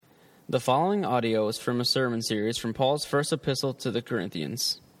The following audio is from a sermon series from Paul's first epistle to the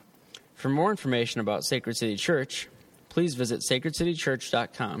Corinthians. For more information about Sacred City Church, please visit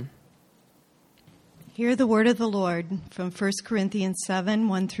sacredcitychurch.com. Hear the word of the Lord from 1 Corinthians 7,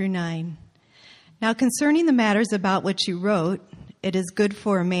 1 through 9. Now concerning the matters about which you wrote, it is good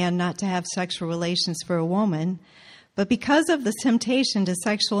for a man not to have sexual relations for a woman, but because of the temptation to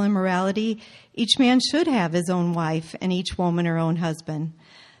sexual immorality, each man should have his own wife and each woman her own husband.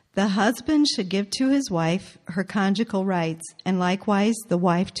 The husband should give to his wife her conjugal rights, and likewise the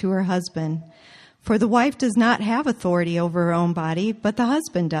wife to her husband. For the wife does not have authority over her own body, but the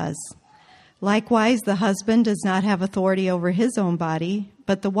husband does. Likewise, the husband does not have authority over his own body,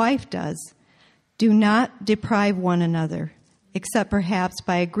 but the wife does. Do not deprive one another, except perhaps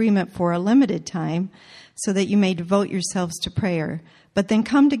by agreement for a limited time, so that you may devote yourselves to prayer. But then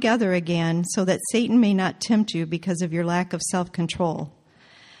come together again, so that Satan may not tempt you because of your lack of self-control.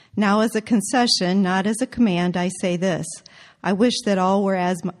 Now as a concession, not as a command, I say this. I wish that all were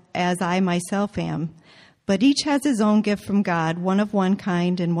as I myself am. But each has his own gift from God, one of one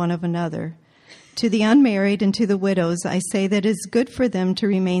kind and one of another. To the unmarried and to the widows, I say that it is good for them to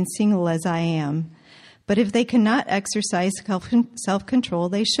remain single as I am. But if they cannot exercise self-control,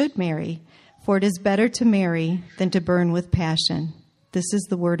 they should marry. For it is better to marry than to burn with passion. This is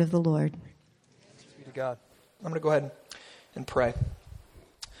the word of the Lord. Thanks be to God. I'm going to go ahead and pray.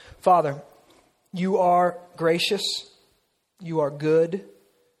 Father, you are gracious, you are good,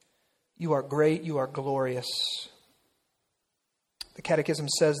 you are great, you are glorious. The Catechism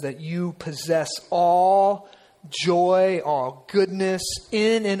says that you possess all joy, all goodness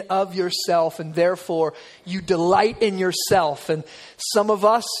in and of yourself, and therefore you delight in yourself. And some of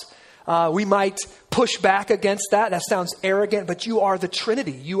us, we might push back against that. That sounds arrogant, but you are the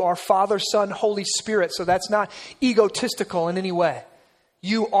Trinity. You are Father, Son, Holy Spirit, so that's not egotistical in any way.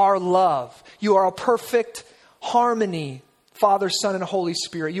 You are love. You are a perfect harmony, Father, Son, and Holy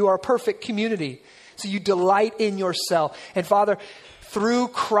Spirit. You are a perfect community. So you delight in yourself. And Father, through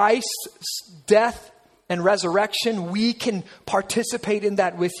Christ's death and resurrection, we can participate in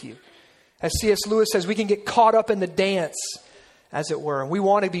that with you. As C.S. Lewis says, we can get caught up in the dance, as it were. And we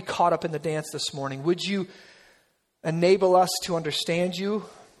want to be caught up in the dance this morning. Would you enable us to understand you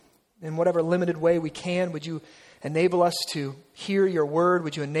in whatever limited way we can? Would you enable us to hear your word?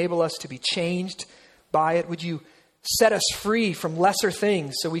 Would you enable us to be changed by it? Would you set us free from lesser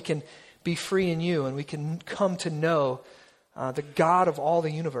things so we can be free in you and we can come to know the God of all the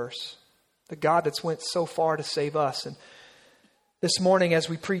universe, the God that's went so far to save us. And this morning as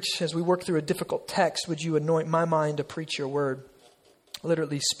we preach, as we work through a difficult text, would you anoint my mind to preach your word?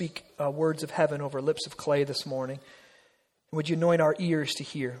 Literally speak words of heaven over lips of clay this morning. And would you anoint our ears to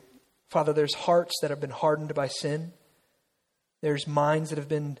hear? Father, there's hearts that have been hardened by sin. There's minds that have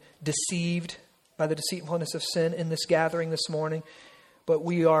been deceived by the deceitfulness of sin in this gathering this morning. But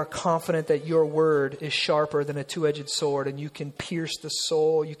we are confident that your word is sharper than a two-edged sword, and you can pierce the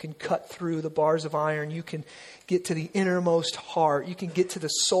soul. You can cut through the bars of iron. You can get to the innermost heart. You can get to the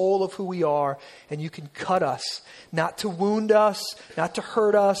soul of who we are, and you can cut us, not to wound us, not to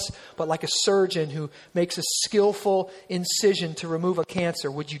hurt us, but like a surgeon who makes a skillful incision to remove a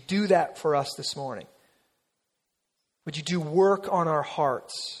cancer. Would you do that for us this morning? Would you do work on our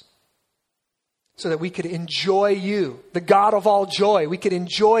hearts so that we could enjoy you, the God of all joy? We could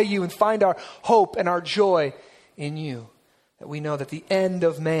enjoy you and find our hope and our joy in you. That we know that the end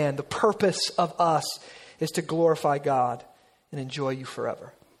of man, the purpose of us, is to glorify God and enjoy you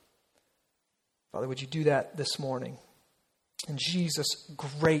forever. Father, would you do that this morning? In Jesus'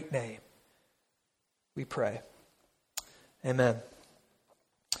 great name, we pray. Amen.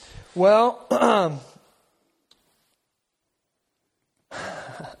 Well,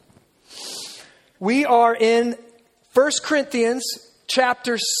 we are in 1 Corinthians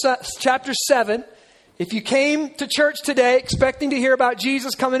chapter 7. If you came to church today expecting to hear about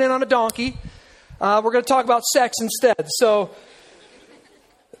Jesus coming in on a donkey, we're going to talk about sex instead. So,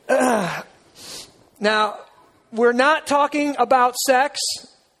 now, we're not talking about sex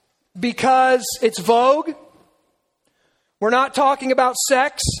because it's vogue. We're not talking about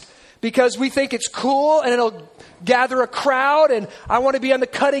sex because we think it's cool and it'll gather a crowd and I want to be on the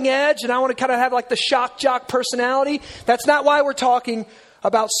cutting edge and I want to kind of have like the shock jock personality. That's not why we're talking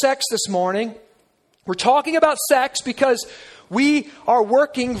about sex this morning. We're talking about sex because we are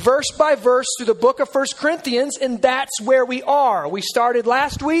working verse by verse through the book of 1 Corinthians, and that's where we are. We started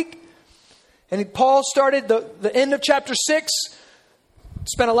last week, and Paul started the end of chapter 6,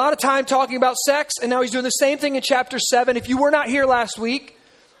 spent a lot of time talking about sex, and now he's doing the same thing in chapter 7. If you were not here last week,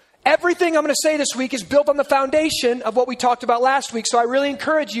 Everything I'm going to say this week is built on the foundation of what we talked about last week. So I really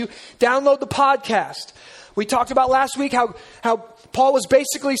encourage you, download the podcast. We talked about last week how Paul was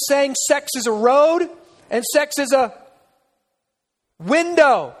basically saying sex is a road and sex is a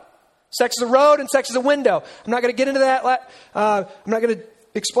window. Sex is a road and sex is a window. I'm not going to get into that. I'm not going to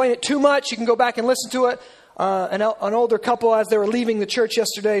explain it too much. You can go back and listen to it. An older couple, as they were leaving the church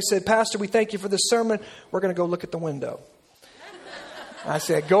yesterday, said, "Pastor, we thank you for this sermon. We're going to go look at the window." I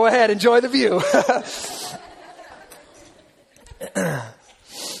said, "Go ahead, enjoy the view."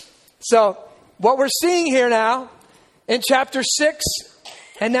 So, what we're seeing here now in chapter 6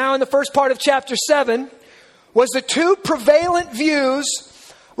 and now in the first part of chapter 7 was the two prevalent views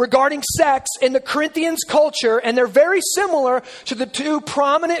regarding sex in the Corinthians culture, and they're very similar to the two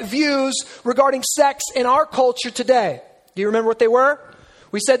prominent views regarding sex in our culture today. Do you remember what they were?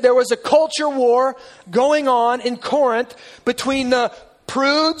 We said there was a culture war going on in Corinth between the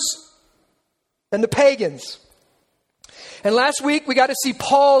prudes and the pagans. And last week we got to see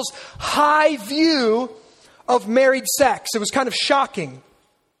Paul's high view of married sex. It was kind of shocking.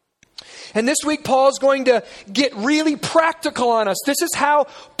 And this week Paul's going to get really practical on us. This is how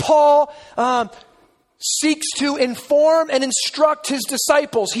Paul seeks to inform and instruct his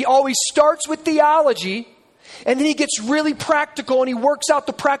disciples. He always starts with theology, and then he gets really practical and he works out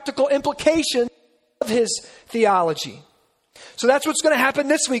the practical implications of his theology. So that's what's going to happen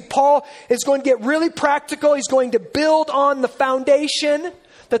this week. Paul is going to get really practical. He's going to build on the foundation,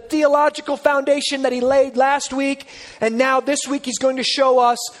 the theological foundation that he laid last week. And now this week he's going to show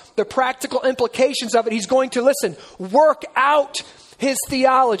us the practical implications of it. He's going to, work out his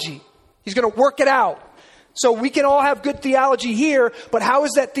theology. He's going to work it out. So we can all have good theology here, but how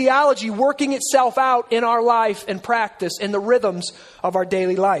is that theology working itself out in our life and practice, in the rhythms of our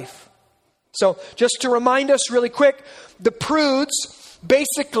daily life? So just to remind us really quick, the prudes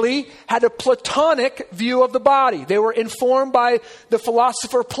basically had a Platonic view of the body. They were informed by the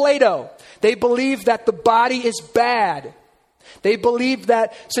philosopher Plato. They believed that the body is bad. They believed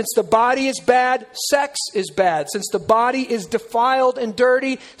that since the body is bad, sex is bad. Since the body is defiled and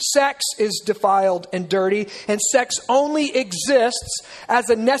dirty, sex is defiled and dirty. And sex only exists as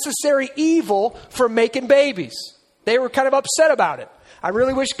a necessary evil for making babies. They were kind of upset about it. I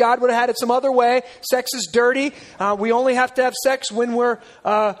really wish God would have had it some other way. Sex is dirty. We only have to have sex when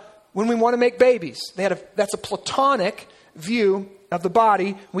we want to make babies. That's a Platonic view of the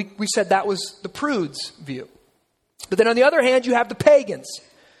body. We said that was the prude's view. But then on the other hand, you have the pagans.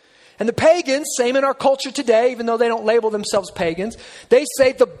 And the pagans, same in our culture today, even though they don't label themselves pagans, they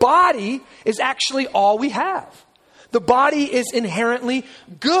say the body is actually all we have. The body is inherently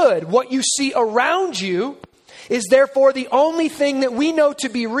good. What you see around you is therefore the only thing that we know to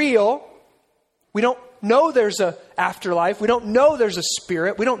be real. We don't know there's an afterlife. We don't know there's a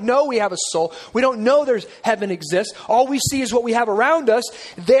spirit. We don't know we have a soul. We don't know there's heaven exists. All we see is what we have around us.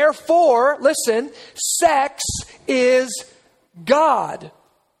 Therefore, listen, sex is God.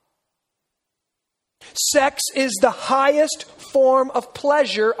 Sex is the highest form of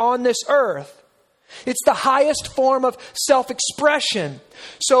pleasure on this earth. It's the highest form of self-expression.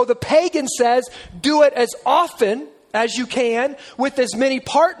 So the pagan says, do it as often as you can, with as many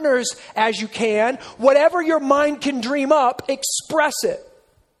partners as you can. Whatever your mind can dream up, express it.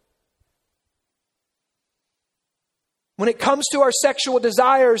 When it comes to our sexual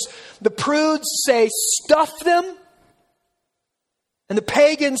desires, the prudes say, stuff them, and the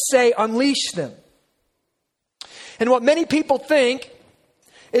pagans say, unleash them. And what many people think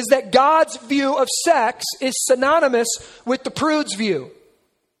is that God's view of sex is synonymous with the prude's view.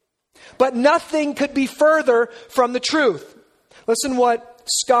 But nothing could be further from the truth. Listen what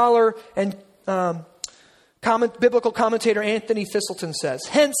scholar and biblical commentator Anthony Thistleton says.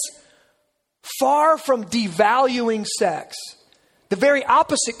 Hence, far from devaluing sex, the very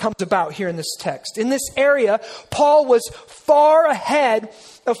opposite comes about here in this text. In this area, Paul was far ahead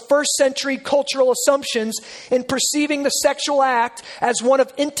of first century cultural assumptions in perceiving the sexual act as one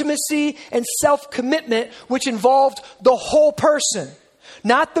of intimacy and self-commitment, which involved the whole person,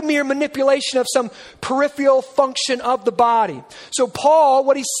 not the mere manipulation of some peripheral function of the body. So Paul,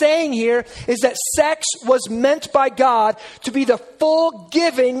 what he's saying here is that sex was meant by God to be the full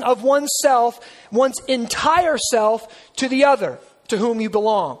giving of oneself, one's entire self, to the other, to whom you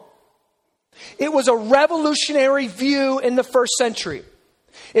belong. It was a revolutionary view in the first century.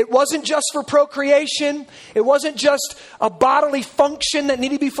 It wasn't just for procreation. It wasn't just a bodily function that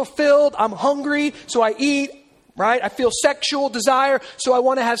needed to be fulfilled. I'm hungry, so I eat, right? I feel sexual desire, so I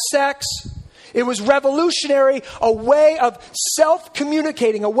want to have sex. It was revolutionary, a way of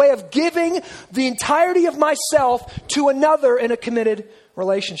self-communicating, a way of giving the entirety of myself to another in a committed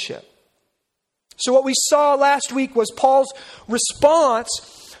relationship. So what we saw last week was Paul's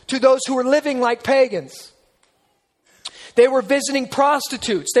response to those who were living like pagans. They were visiting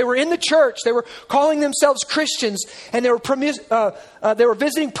prostitutes. They were in the church. They were calling themselves Christians, and they were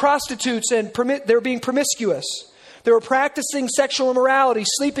visiting prostitutes, and they were being promiscuous. They were practicing sexual immorality,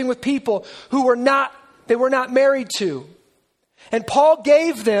 sleeping with people who they were not married to. And Paul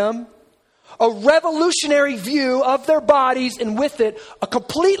gave them a revolutionary view of their bodies, and with it, a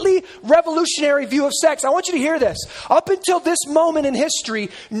completely revolutionary view of sex. I want you to hear this. Up until this moment in history,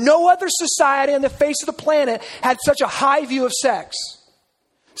 no other society on the face of the planet had such a high view of sex.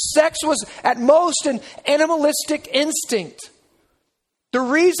 Sex was at most an animalistic instinct. The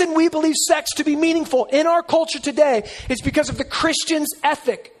reason we believe sex to be meaningful in our culture today is because of the Christian's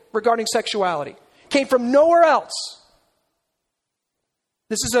ethic regarding sexuality. It came from nowhere else.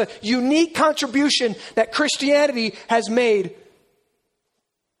 This is a unique contribution that Christianity has made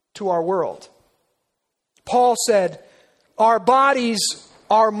to our world. Paul said, our bodies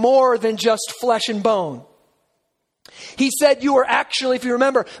are more than just flesh and bone. He said you are actually, if you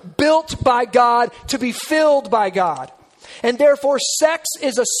remember, built by God to be filled by God. And therefore, sex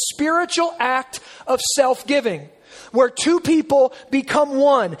is a spiritual act of self-giving, where two people become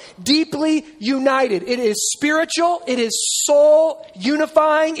one, deeply united. It is spiritual. It is soul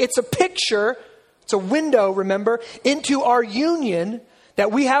unifying. It's a picture. It's a window, remember, into our union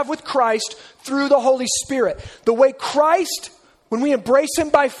that we have with Christ through the Holy Spirit. The way Christ, when we embrace Him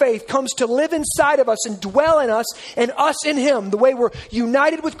by faith, comes to live inside of us and dwell in us and us in Him, the way we're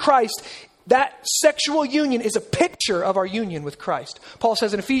united with Christ, that sexual union is a picture of our union with Christ. Paul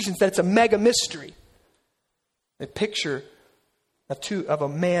says in Ephesians that it's a mega mystery. A picture of a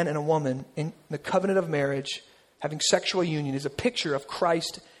man and a woman in the covenant of marriage having sexual union is a picture of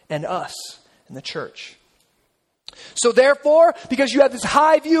Christ and us in the church. So therefore, because you have this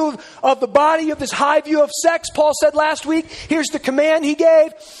high view of the body, you have this high view of sex, Paul said last week, here's the command he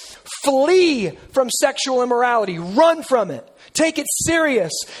gave: flee from sexual immorality. Run from it. Take it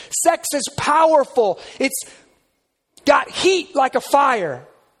serious. Sex is powerful. It's got heat like a fire,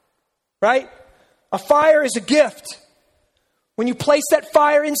 right? A fire is a gift. When you place that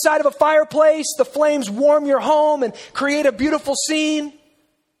fire inside of a fireplace, the flames warm your home and create a beautiful scene.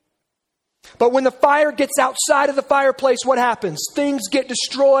 But when the fire gets outside of the fireplace, what happens? Things get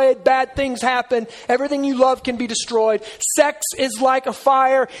destroyed, bad things happen, everything you love can be destroyed. Sex is like a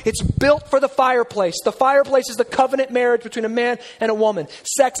fire. It's built for the fireplace. The fireplace is the covenant marriage between a man and a woman.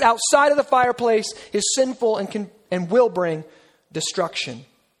 Sex outside of the fireplace is sinful and will bring destruction.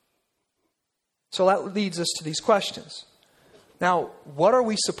 So that leads us to these questions. Now, what are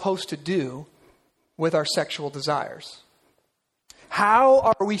we supposed to do with our sexual desires? How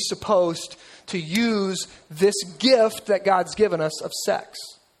are we supposed to use this gift that God's given us of sex?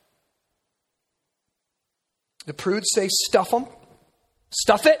 The prudes say stuff them,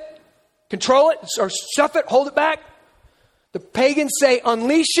 stuff it, control it, or stuff it, hold it back. The pagans say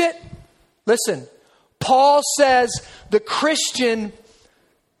unleash it. Listen, Paul says the Christian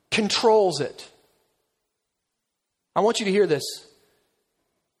controls it. I want you to hear this.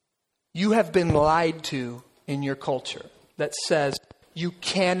 You have been lied to in your culture that says you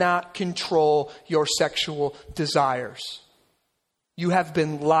cannot control your sexual desires. You have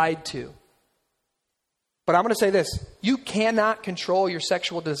been lied to. But I'm going to say this. You cannot control your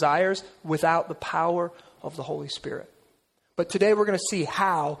sexual desires without the power of the Holy Spirit. But today we're going to see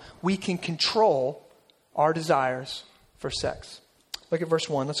how we can control our desires for sex. Look at verse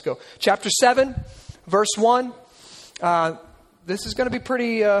 1. Let's go. Chapter 7, verse 1. This is going to be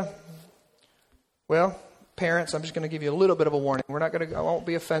pretty, parents, I'm just going to give you a little bit of a warning. I won't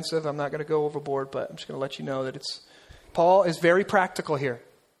be offensive. I'm not going to go overboard, but I'm just going to let you know that Paul is very practical here.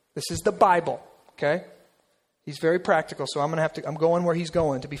 This is the Bible, okay? He's very practical, so I'm going where he's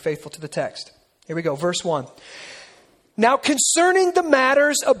going to be faithful to the text. Here we go, verse 1. Now concerning the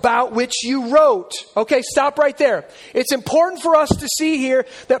matters about which you wrote. Okay, stop right there. It's important for us to see here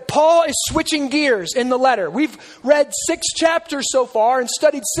that Paul is switching gears in the letter. We've read 6 chapters so far and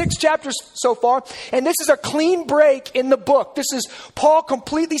studied 6 chapters so far. And this is a clean break in the book. This is Paul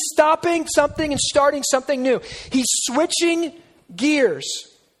completely stopping something and starting something new. He's switching gears.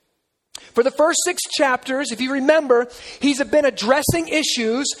 For the first 6 chapters, if you remember, he's been addressing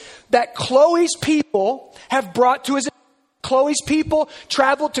issues that Chloe's people have brought to his attention. Chloe's people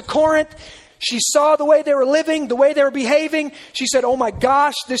traveled to Corinth. She saw the way they were living, the way they were behaving. She said, oh my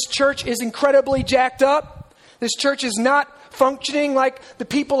gosh, this church is incredibly jacked up. This church is not functioning like the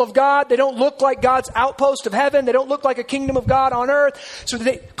people of God. They don't look like God's outpost of heaven. They don't look like a kingdom of God on earth. So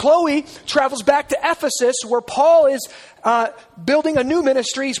Chloe travels back to Ephesus, where Paul is building a new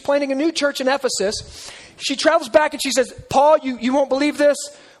ministry. He's planting a new church in Ephesus. She travels back and she says, Paul, you won't believe this,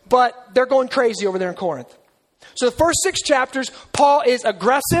 but they're going crazy over there in Corinth. So the first 6 chapters, Paul is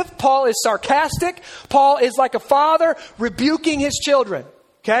aggressive. Paul is sarcastic. Paul is like a father rebuking his children.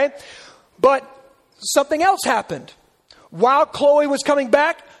 Okay? But something else happened. While Chloe was coming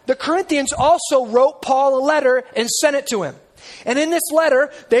back, the Corinthians also wrote Paul a letter and sent it to him. And in this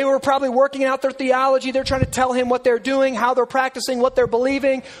letter, they were probably working out their theology. They're trying to tell him what they're doing, how they're practicing, what they're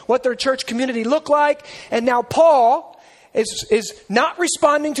believing, what their church community looked like. And now Paul is not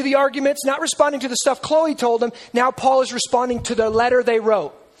responding to the arguments, not responding to the stuff Chloe told him. Now Paul is responding to the letter they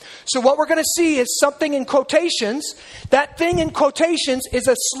wrote. So what we're going to see is something in quotations. That thing in quotations is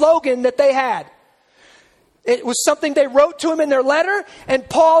a slogan that they had. It was something they wrote to him in their letter, and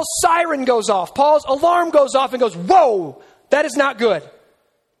Paul's siren goes off. Paul's alarm goes off and goes, whoa, that is not good.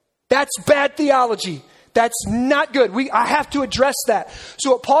 That's bad theology. That's not good. I have to address that.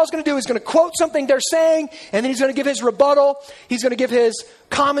 So what Paul's going to do is going to quote something they're saying, and then he's going to give his rebuttal. He's going to give his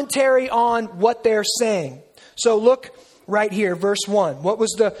commentary on what they're saying. So look right here, verse 1. What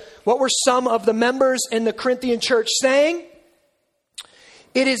were some of the members in the Corinthian church saying?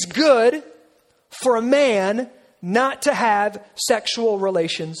 It is good for a man not to have sexual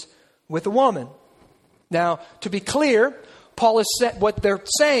relations with a woman. Now, to be clear, Paul has said what they're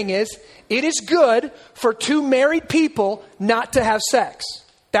saying is, it is good for 2 married people not to have sex.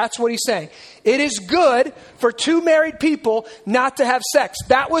 That's what he's saying. It is good for 2 married people not to have sex.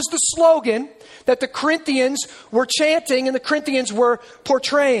 That was the slogan that the Corinthians were chanting and the Corinthians were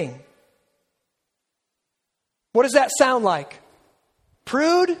portraying. What does that sound like?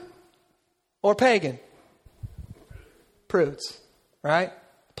 Prude or pagan? Prudes, right?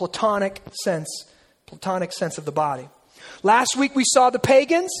 Platonic sense of the body. Last week we saw the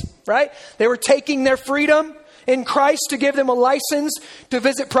pagans, right? They were taking their freedom in Christ to give them a license to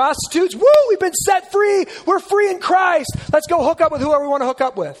visit prostitutes. Woo, we've been set free. We're free in Christ. Let's go hook up with whoever we want to hook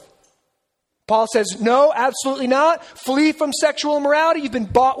up with. Paul says, no, absolutely not. Flee from sexual immorality. You've been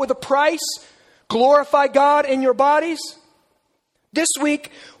bought with a price. Glorify God in your bodies. This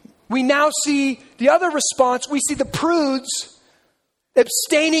week, we now see the other response. We see the prudes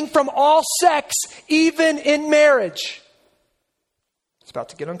abstaining from all sex, even in marriage. It's about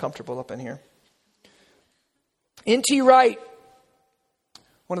to get uncomfortable up in here. N.T. Wright,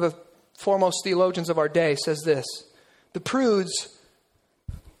 one of the foremost theologians of our day, says this: the prudes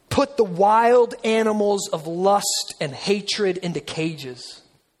put the wild animals of lust and hatred into cages.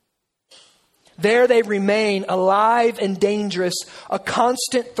 There they remain, alive and dangerous, a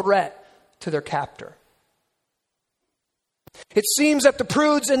constant threat to their captor. It seems that the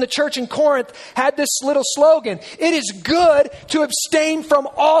prudes in the church in Corinth had this little slogan: it is good to abstain from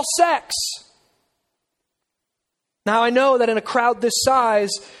all sex. Now, I know that in a crowd this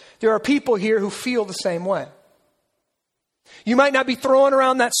size, there are people here who feel the same way. You might not be throwing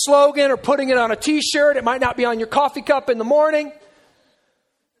around that slogan or putting it on a t-shirt. It might not be on your coffee cup in the morning.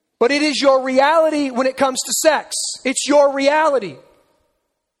 But it is your reality when it comes to sex. It's your reality.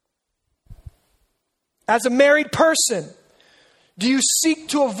 As a married person, do you seek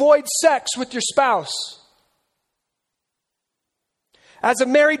to avoid sex with your spouse? As a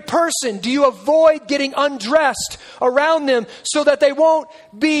married person, do you avoid getting undressed around them so that they won't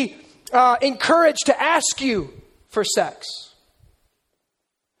be encouraged to ask you for sex?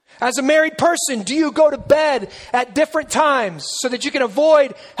 As a married person, do you go to bed at different times so that you can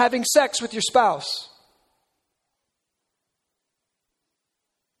avoid having sex with your spouse?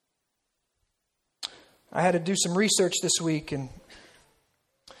 I had to do some research this week, and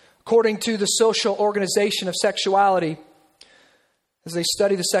according to the Social Organization of Sexuality, as they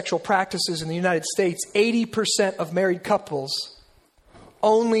study the sexual practices in the United States, 80% of married couples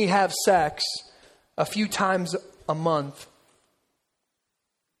only have sex a few times a month.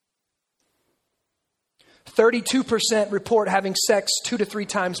 32% report having sex 2 to 3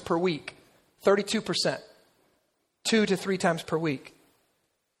 times per week. 32%. 2 to 3 times per week.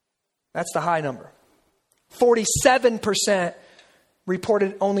 That's the high number. 47%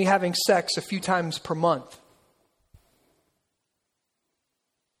 reported only having sex a few times per month.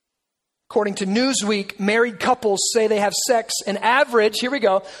 According to Newsweek, married couples say they have sex an average, here we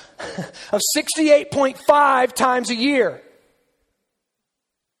go, of 68.5 times a year.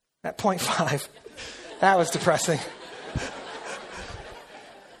 That 0.5, that was depressing.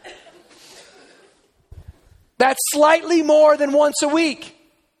 That's slightly more than once a week.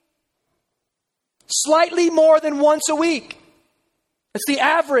 Slightly more than once a week. It's the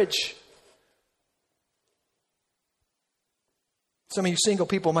average. Some of you single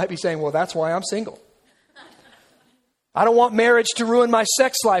people might be saying, well, that's why I'm single. I don't want marriage to ruin my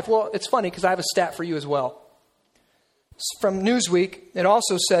sex life. Well, it's funny because I have a stat for you as well. It's from Newsweek. It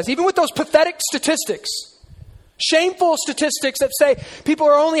also says, even with those pathetic statistics, shameful statistics that say people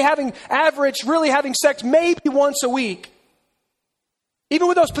are only really having sex maybe once a week. Even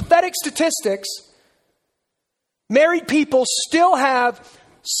with those pathetic statistics, married people still have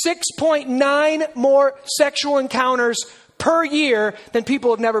 6.9 more sexual encounters per year than people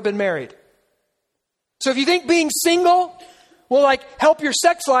who have never been married. So if you think being single will help your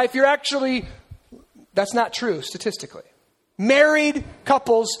sex life, that's not true statistically. Married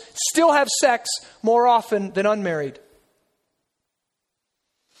couples still have sex more often than unmarried.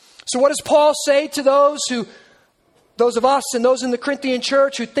 So what does Paul say to those of us and those in the Corinthian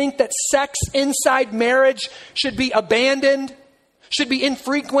church who think that sex inside marriage should be abandoned, should be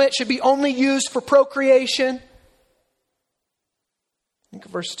infrequent, should be only used for procreation? Think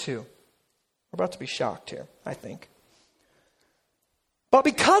of verse 2. We're about to be shocked here, I think. But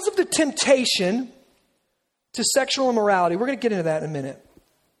because of the temptation to sexual immorality, we're going to get into that in a minute.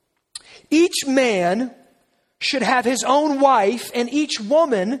 Each man should have his own wife and each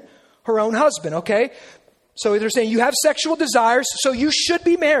woman her own husband, okay? So they're saying you have sexual desires, so you should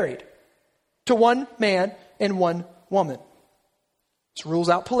be married to one man and one woman. This rules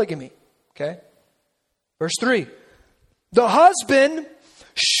out polygamy, okay? Verse 3. The husband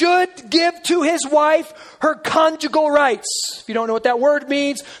should give to his wife her conjugal rights. If you don't know what that word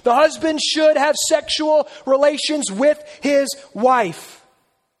means, the husband should have sexual relations with his wife.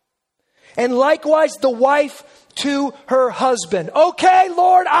 And likewise, the wife to her husband. Okay,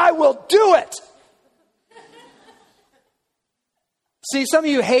 Lord, I will do it. See, some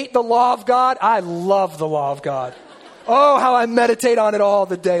of you hate the law of God. I love the law of God. Oh, how I meditate on it all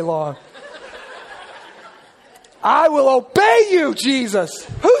the day long. I will obey you, Jesus.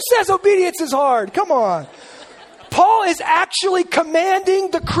 Who says obedience is hard? Come on. Paul is actually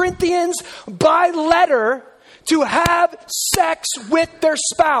commanding the Corinthians by letter to have sex with their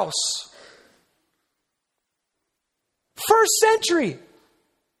spouse. First century.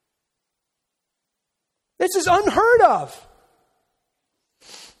 This is unheard of.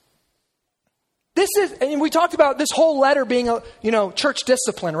 This is, and we talked about this whole letter being a, church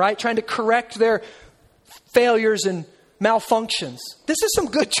discipline, right? Trying to correct their failures and malfunctions. This is some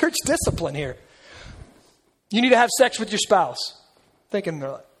good church discipline here. You need to have sex with your spouse. Thinking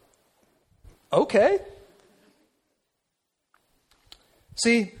they're like, okay.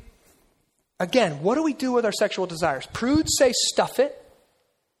 See, again, what do we do with our sexual desires? Prudes say stuff it.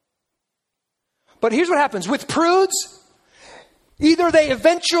 But here's what happens. With prudes, either they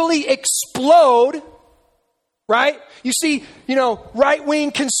eventually explode, right? You see,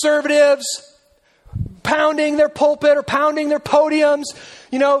 right-wing conservatives pounding their pulpit or pounding their podiums,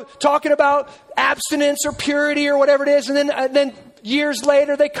 talking about abstinence or purity or whatever it is. And then years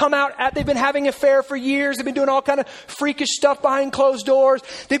later, they come out, they've been having an affair for years. They've been doing all kind of freakish stuff behind closed doors.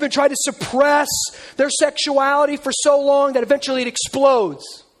 They've been trying to suppress their sexuality for so long that eventually it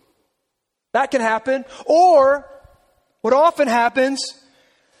explodes. That can happen. Or what often happens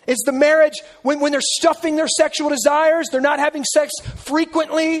is the marriage, when they're stuffing their sexual desires, they're not having sex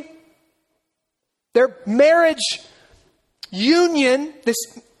frequently. Their marriage union, this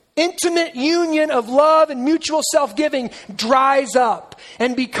intimate union of love and mutual self-giving, dries up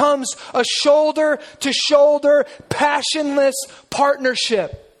and becomes a shoulder-to-shoulder, passionless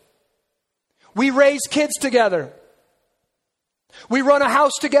partnership. We raise kids together. We run a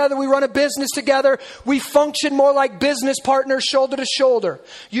house together. We run a business together. We function more like business partners, shoulder to shoulder.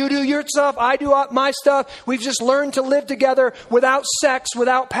 You do your stuff. I do my stuff. We've just learned to live together without sex,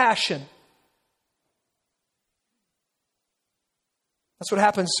 without passion. That's what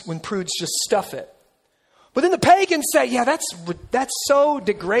happens when prudes just stuff it. But then the pagans say, yeah, that's so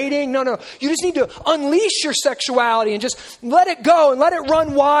degrading. No. You just need to unleash your sexuality and just let it go and let it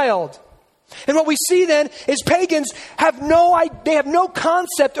run wild. And what we see then is pagans have no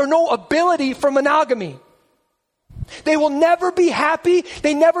concept or no ability for monogamy. They will never be happy.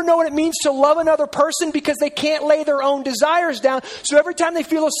 They never know what it means to love another person because they can't lay their own desires down. So every time they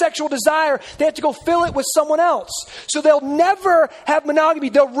feel a sexual desire, they have to go fill it with someone else. So they'll never have monogamy.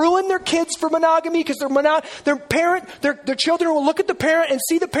 They'll ruin their kids for monogamy because their children will look at the parent and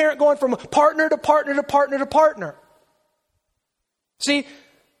see the parent going from partner to partner to partner to partner. See,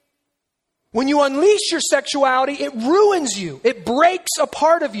 when you unleash your sexuality, it ruins you. It breaks a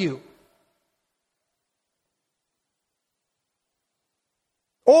part of you.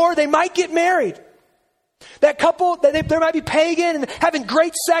 Or they might get married. That couple, they might be pagan and having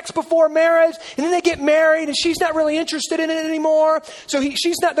great sex before marriage, and then they get married and she's not really interested in it anymore. So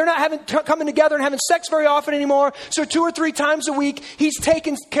they're not coming together and having sex very often anymore. So 2 or 3 times a week, he's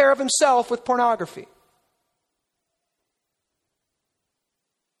taking care of himself with pornography.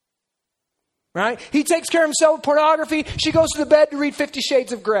 Right? He takes care of himself with pornography. She goes to the bed to read 50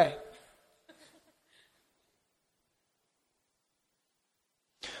 Shades of Grey.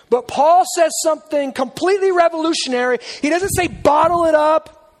 But Paul says something completely revolutionary. He doesn't say bottle it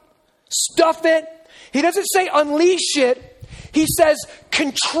up, stuff it. He doesn't say unleash it. He says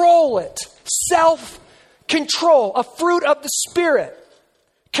control it. Self-control, a fruit of the Spirit.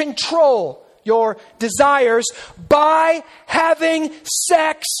 Control your desires by having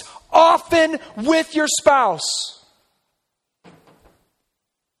sex often with your spouse.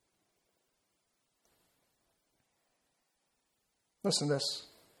 Listen to this.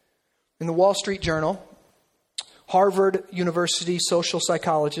 In the Wall Street Journal, Harvard University social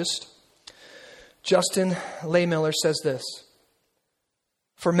psychologist Justin Lehmiller says this: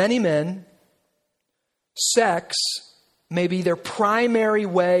 for many men, sex may be their primary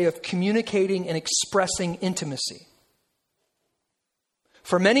way of communicating and expressing intimacy.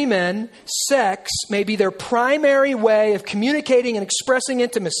 For many men, sex may be their primary way of communicating and expressing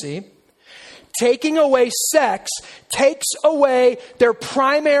intimacy. Taking away sex takes away their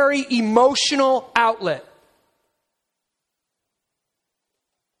primary emotional outlet.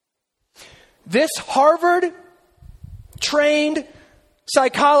 This Harvard-trained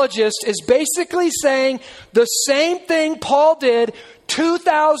psychologist is basically saying the same thing Paul did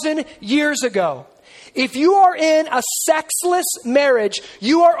 2,000 years ago. If you are in a sexless marriage,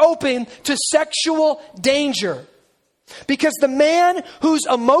 you are open to sexual danger. Because the man whose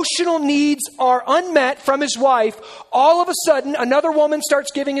emotional needs are unmet from his wife, all of a sudden another woman starts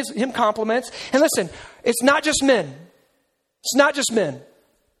giving him compliments. And listen, it's not just men. It's not just men.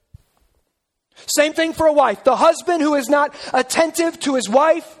 Same thing for a wife. The husband who is not attentive to his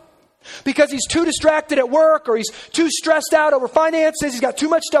wife because he's too distracted at work or he's too stressed out over finances, he's got too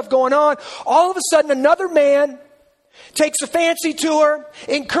much stuff going on. All of a sudden another man takes a fancy to her,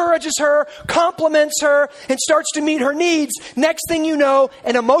 encourages her, compliments her, and starts to meet her needs. Next thing you know,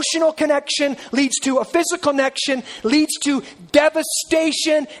 an emotional connection leads to a physical connection, leads to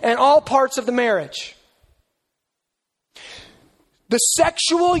devastation in all parts of the marriage. The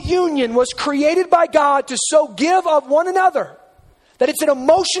sexual union was created by God to so give of one another that it's an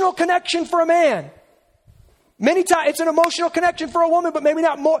emotional connection for a man. Many times it's an emotional connection for a woman, but maybe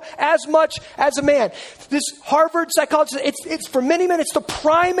not as much as a man. This Harvard psychologist, it's for many men, it's the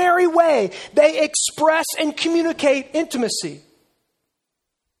primary way they express and communicate intimacy.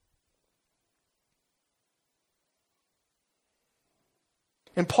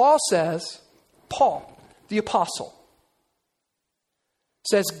 And Paul, the apostle,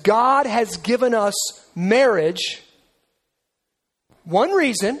 says God has given us marriage. One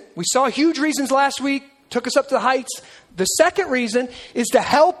reason, we saw huge reasons last week, took us up to the heights. The second reason is to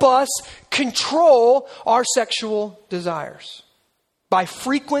help us control our sexual desires by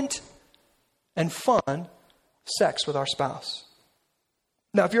frequent and fun sex with our spouse.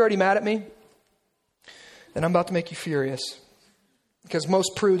 Now, if you're already mad at me, then I'm about to make you furious. Because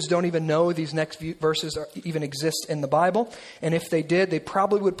most prudes don't even know these next few verses even exist in the Bible. And if they did, they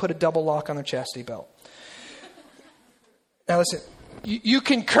probably would put a double lock on their chastity belt. Now listen, you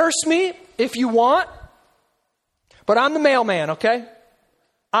can curse me if you want. But I'm the mailman, okay?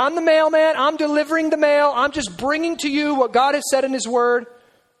 I'm the mailman. I'm delivering the mail. I'm just bringing to you what God has said in His Word.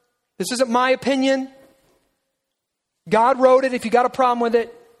 This isn't my opinion. God wrote it. If you got a problem with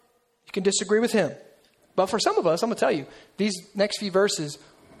it, you can disagree with Him. But for some of us, I'm going to tell you, these next few verses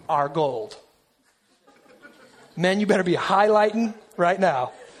are gold. Men, you better be highlighting right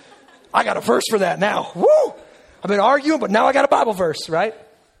now. I got a verse for that now. Woo! I've been arguing, but now I got a Bible verse, right?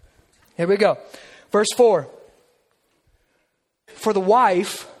 Here we go. Verse 4. For the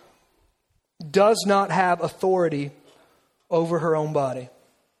wife does not have authority over her own body,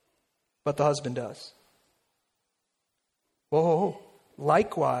 but the husband does. Whoa.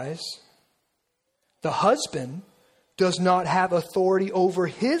 Likewise, the husband does not have authority over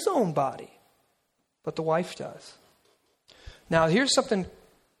his own body, but the wife does. Now, here's something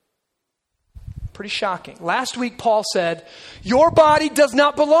pretty shocking. Last week, Paul said, your body does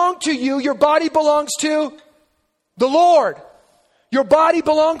not belong to you. Your body belongs to the Lord. Your body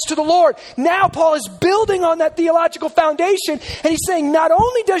belongs to the Lord. Now Paul is building on that theological foundation, and he's saying not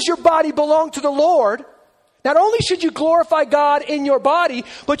only does your body belong to the Lord, not only should you glorify God in your body,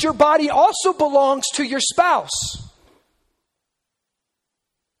 but your body also belongs to your spouse.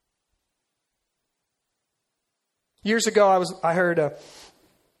 Years ago, I heard,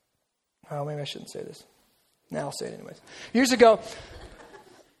 maybe I shouldn't say this. Now I'll say it anyways. Years ago,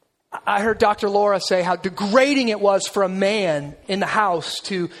 I heard Dr. Laura say how degrading it was for a man in the house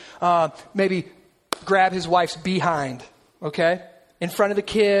to maybe grab his wife's behind, okay? In front of the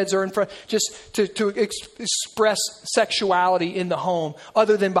kids or in front, just to express sexuality in the home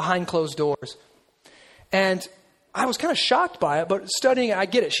other than behind closed doors. And I was kind of shocked by it, but studying it, I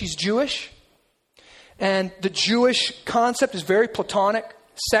get it. She's Jewish. And the Jewish concept is very platonic.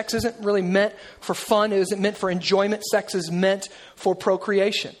 Sex isn't really meant for fun. It isn't meant for enjoyment. Sex is meant for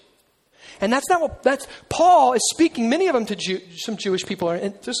procreation. And that's not what, Paul is speaking, many of them to some Jewish people.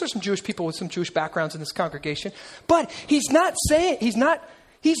 And there's some Jewish people with some Jewish backgrounds in this congregation. But he's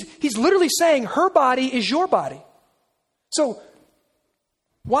literally saying her body is your body. So,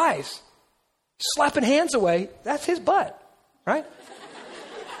 wives, slapping hands away, that's his butt, right?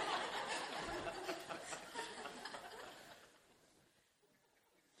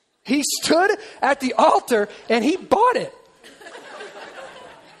 He stood at the altar and he bought it.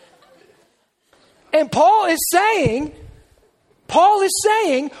 And Paul is saying,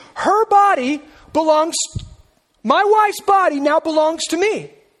 her body belongs, my wife's body now belongs to me.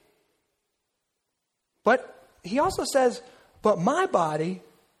 But he also says, but my body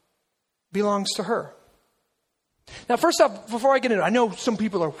belongs to her. Now, first off, before I get into it, I know some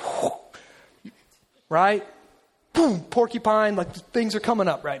people are, right? Boom, porcupine, like things are coming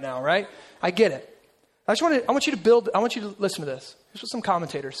up right now, right? I get it. I want you to listen to this. Here's what some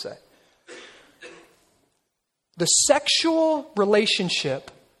commentators say. The sexual relationship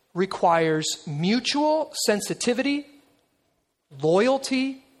requires mutual sensitivity,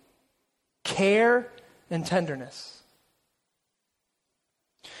 loyalty, care, and tenderness.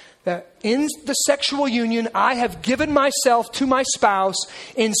 That in the sexual union, I have given myself to my spouse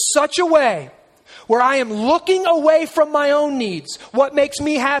in such a way where I am looking away from my own needs. What makes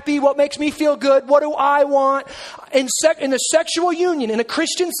me happy? What makes me feel good? What do I want? In the sexual union, in a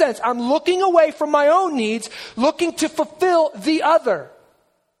Christian sense, I'm looking away from my own needs, looking to fulfill the other.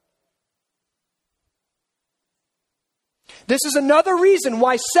 This is another reason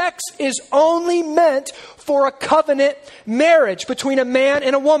why sex is only meant for a covenant marriage between a man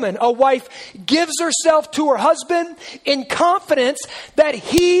and a woman. A wife gives herself to her husband in confidence that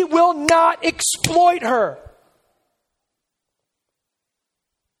he will not exploit her.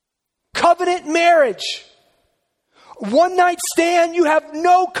 Covenant marriage. One night stand, you have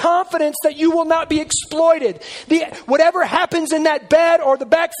no confidence that you will not be exploited. Whatever happens in that bed or the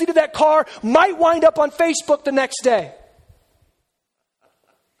backseat of that car might wind up on Facebook the next day.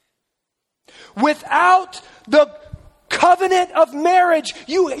 Without the covenant of marriage,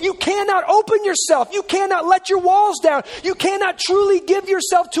 you cannot open yourself. You cannot let your walls down. You cannot truly give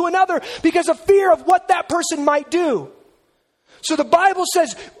yourself to another because of fear of what that person might do. So the Bible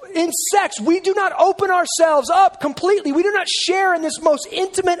says in sex, we do not open ourselves up completely. We do not share in this most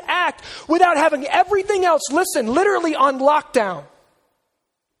intimate act without having everything else, literally on lockdown.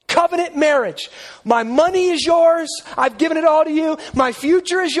 Covenant marriage. My money is yours. I've given it all to you. My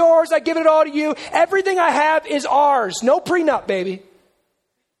future is yours. I've given it all to you. Everything I have is ours. No prenup, baby.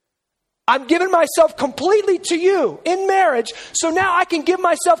 I'm giving myself completely to you in marriage. So now I can give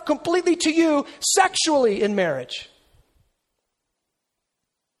myself completely to you sexually in marriage.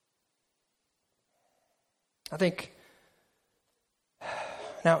 I think,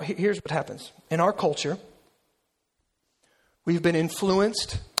 now here's what happens. In our culture, we've been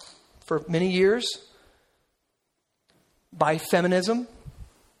influenced for many years by feminism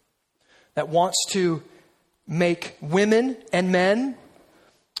that wants to make women and men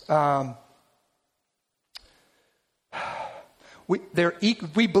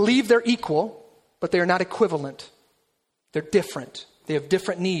we believe they're equal, but they're not equivalent. They're different. They have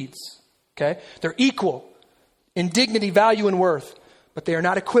different needs. Okay? They're equal in dignity, value, and worth, but they are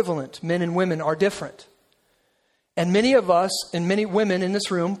not equivalent. Men and women are different. And many of us and many women in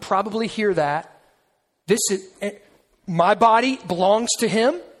this room probably hear that. My body belongs to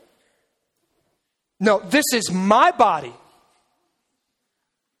him. No, this is my body.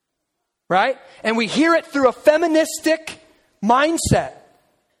 Right? And we hear it through a feministic mindset.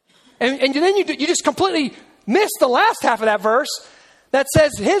 And then you just completely miss the last half of that verse that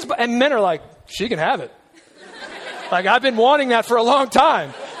says and men are like, she can have it. Like, I've been wanting that for a long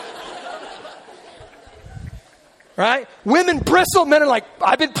time. Right? Women bristle, men are like,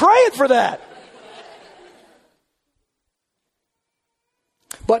 I've been praying for that.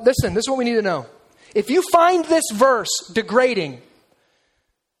 But listen, this is what we need to know. If you find this verse degrading,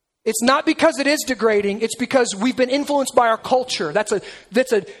 It's not because it is degrading. It's because we've been influenced by our culture. That's a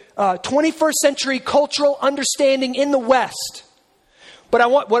 21st century cultural understanding in the West. But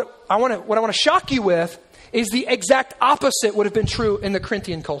what I want to shock you with is the exact opposite would have been true in the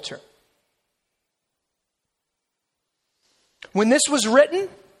Corinthian culture. When this was written,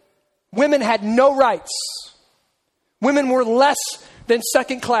 women had no rights. Women were less than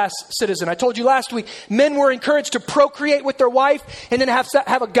second-class citizen. I told you last week, men were encouraged to procreate with their wife and then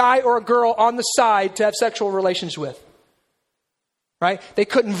have a guy or a girl on the side to have sexual relations with. Right? They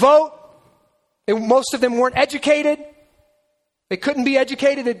couldn't vote. Most of them weren't educated. They couldn't be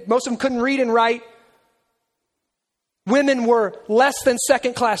educated. Most of them couldn't read and write. Women were less than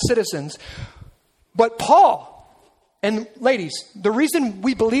second-class citizens. But Paul, and ladies, the reason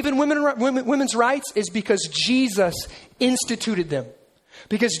we believe in women's rights is because Jesus instituted them.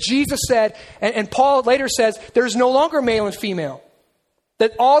 Because Jesus said, and Paul later says, there's no longer male and female.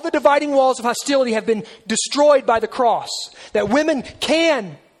 That all the dividing walls of hostility have been destroyed by the cross. That women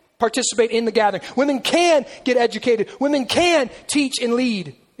can participate in the gathering. Women can get educated. Women can teach and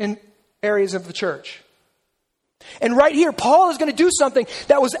lead in areas of the church. And right here, Paul is going to do something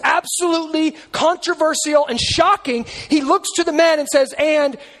that was absolutely controversial and shocking. He looks to the men and says,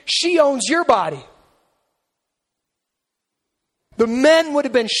 and she owns your body. The men would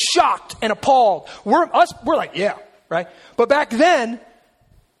have been shocked and appalled. We're like, yeah, right? But back then,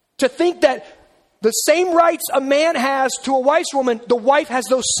 to think that the same rights a man has to a wife's woman, the wife has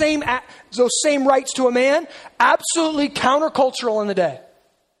those same rights to a man, absolutely countercultural in the day.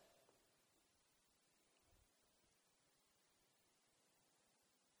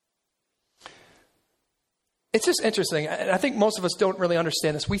 It's just interesting. I think most of us don't really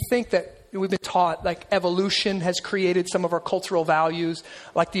understand this. We think that we've been taught like evolution has created some of our cultural values,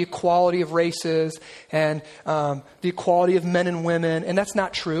 like the equality of races and the equality of men and women. And that's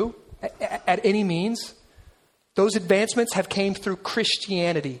not true at any means. Those advancements have came through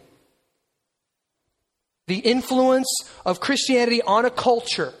Christianity. The influence of Christianity on a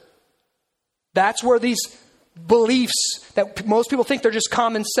culture. That's where these beliefs that most people think they're just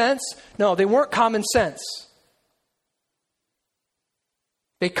common sense. No, they weren't common sense.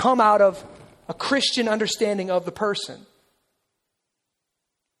 They come out of a Christian understanding of the person.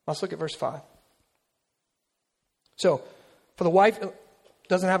 Let's look at verse 5. So, for the wife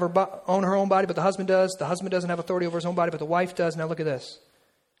doesn't have own her own body, but the husband does. The husband doesn't have authority over his own body, but the wife does. Now look at this.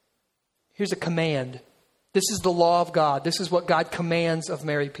 Here's a command. This is the law of God. This is what God commands of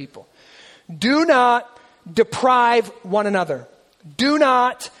married people. Do not deprive one another. Do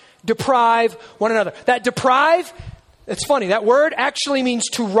not deprive one another. That deprive, it's funny, that word actually means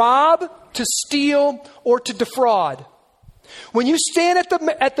to rob, to steal, or to defraud. When you stand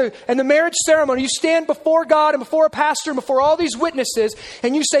in the marriage ceremony, you stand before God and before a pastor and before all these witnesses,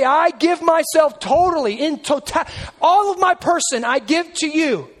 and you say, I give myself totally, all of my person, I give to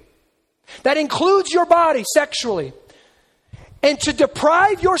you. That includes your body sexually. And to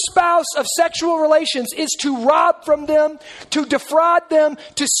deprive your spouse of sexual relations is to rob from them, to defraud them,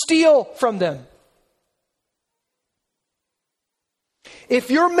 to steal from them. If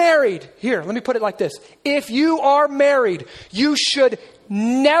you're married, here, let me put it like this. If you are married, you should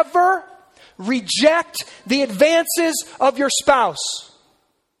never reject the advances of your spouse.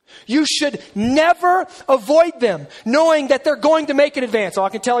 You should never avoid them, knowing that they're going to make an advance. Oh, I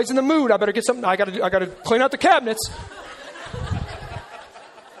can tell he's in the mood. I better get something. I got to clean out the cabinets.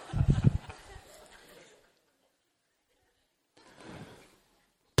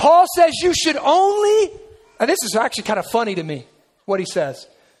 Paul says you should only, and this is actually kind of funny to me, what he says.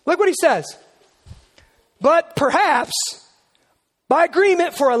 Look what he says. But perhaps, by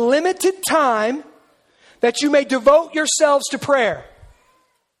agreement for a limited time, that you may devote yourselves to prayer.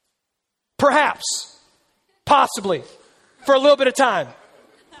 Perhaps, possibly, for a little bit of time.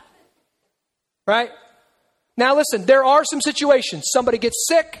 Right? Now listen, there are some situations. Somebody gets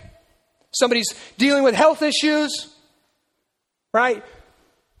sick. Somebody's dealing with health issues. Right?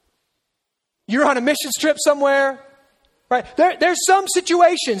 You're on a missions trip somewhere. Right? There's some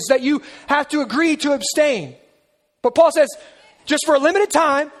situations that you have to agree to abstain. But Paul says, just for a limited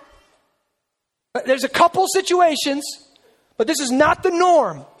time, there's a couple situations, but this is not the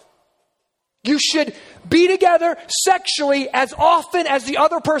norm. You should be together sexually as often as the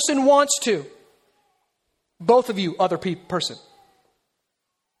other person wants to. Both of you, other person.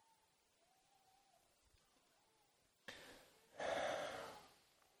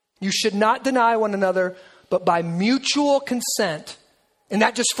 You should not deny one another, but by mutual consent, and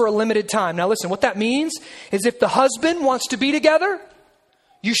that just for a limited time. Now listen, what that means is if the husband wants to be together,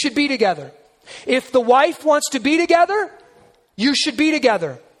 you should be together. If the wife wants to be together, you should be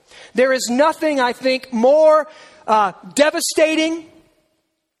together. There is nothing, I think, more devastating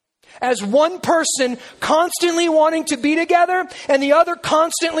as one person constantly wanting to be together and the other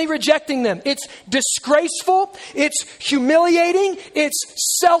constantly rejecting them. It's disgraceful. It's humiliating. It's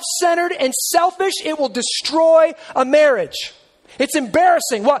self-centered and selfish. It will destroy a marriage. It's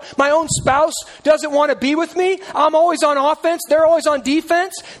embarrassing. What? My own spouse doesn't want to be with me? I'm always on offense. They're always on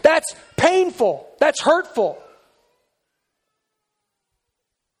defense. That's painful. That's hurtful.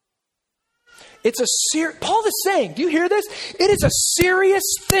 Paul is saying, do you hear this? It is a serious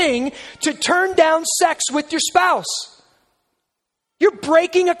thing to turn down sex with your spouse. You're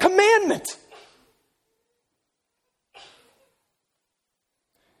breaking a commandment.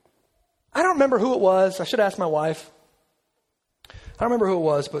 I don't remember who it was. I should ask my wife. I don't remember who it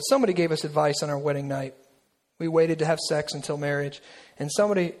was, but somebody gave us advice on our wedding night. We waited to have sex until marriage. And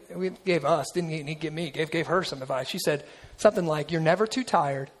somebody gave us, didn't give me, gave her some advice. She said something like, you're never too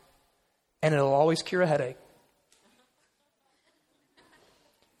tired. And it'll always cure a headache.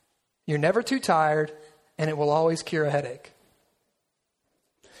 You're never too tired, and it will always cure a headache.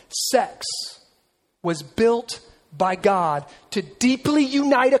 Sex was built by God to deeply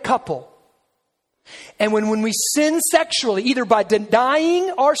unite a couple. And when we sin sexually, either by denying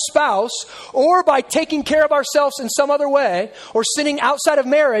our spouse or by taking care of ourselves in some other way, or sinning outside of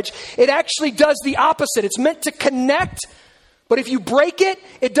marriage, it actually does the opposite. It's meant to connect. But if you break it,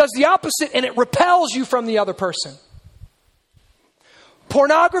 it does the opposite and it repels you from the other person.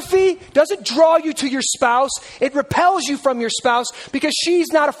 Pornography doesn't draw you to your spouse. It repels you from your spouse because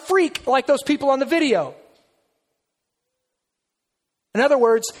she's not a freak like those people on the video. In other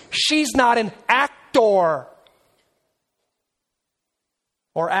words, she's not an actor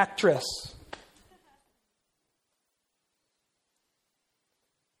or actress.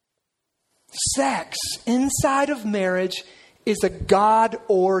 Sex inside of marriage is a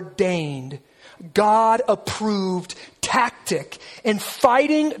God-ordained, God-approved tactic in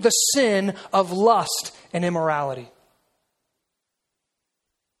fighting the sin of lust and immorality.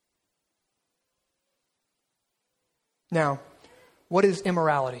 Now, what is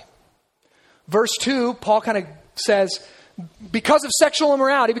immorality? Verse 2, Paul kind of says, because of sexual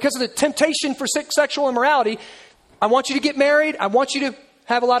immorality, because of the temptation for sexual immorality, I want you to get married. I want you to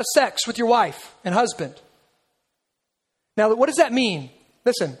have a lot of sex with your wife and husband. Now, what does that mean?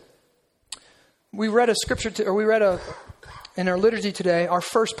 Listen, we read a scripture, in our liturgy today, our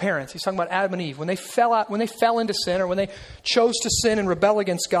first parents. He's talking about Adam and Eve. When they fell into sin, or when they chose to sin and rebel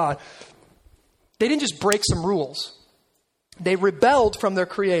against God, they didn't just break some rules. They rebelled from their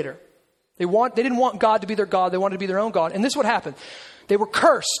Creator. They didn't want God to be their God. They wanted to be their own God. And this is what happened. They were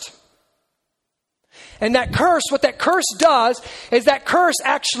cursed. And that curse, what that curse does, is that curse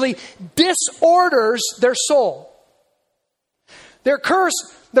actually disorders their soul. The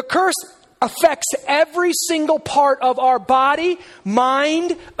curse affects every single part of our body,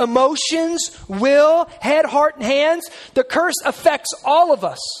 mind, emotions, will, head, heart, and hands. The curse affects all of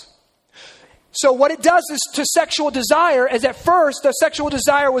us. So what it does is to sexual desire is at first the sexual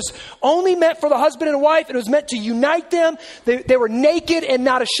desire was only meant for the husband and wife. And it was meant to unite them. They were naked and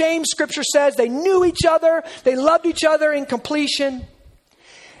not ashamed. Scripture says they knew each other. They loved each other in completion.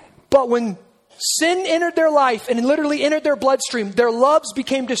 But when sin entered their life and literally entered their bloodstream, their loves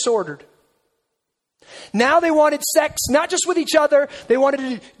became disordered. Now they wanted sex, not just with each other. They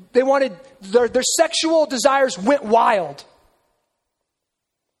wanted their sexual desires went wild.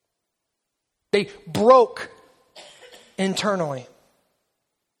 They broke internally.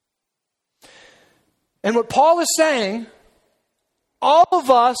 And what Paul is saying, all of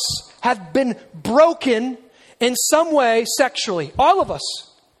us have been broken in some way sexually. All of us.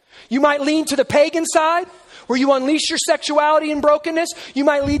 You might lean to the pagan side, where you unleash your sexuality in brokenness. You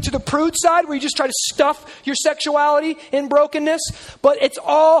might lean to the prude side, where you just try to stuff your sexuality in brokenness. But it's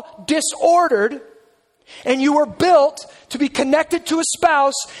all disordered. And you were built to be connected to a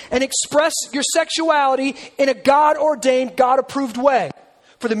spouse and express your sexuality in a God-ordained, God-approved way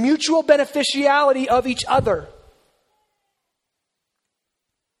for the mutual beneficiality of each other.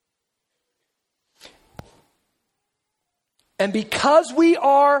 And because we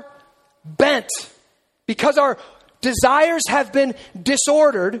are bent, because our desires have been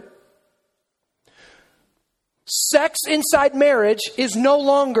disordered, sex inside marriage is no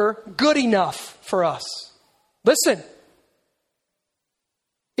longer good enough for us. Listen.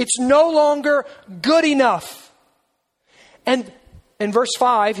 It's no longer good enough. And in verse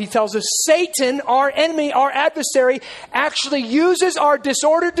 5, he tells us, Satan, our enemy, our adversary, actually uses our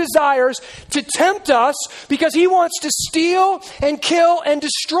disordered desires to tempt us because he wants to steal and kill and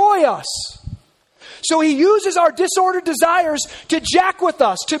destroy us. So he uses our disordered desires to jack with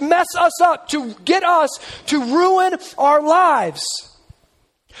us, to mess us up, to get us to ruin our lives.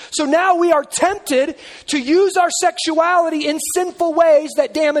 So now we are tempted to use our sexuality in sinful ways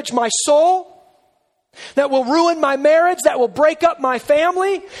that damage my soul, that will ruin my marriage, that will break up my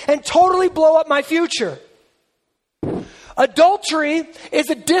family, and totally blow up my future. Adultery is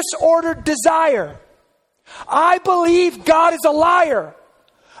a disordered desire. I believe God is a liar.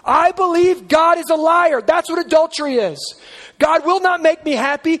 I believe God is a liar. That's what adultery is. God will not make me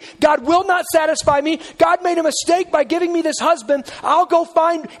happy. God will not satisfy me. God made a mistake by giving me this husband. I'll go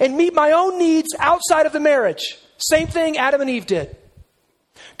find and meet my own needs outside of the marriage. Same thing Adam and Eve did.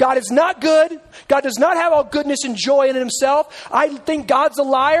 God is not good. God does not have all goodness and joy in himself. I think God's a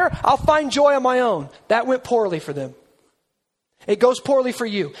liar. I'll find joy on my own. That went poorly for them. It goes poorly for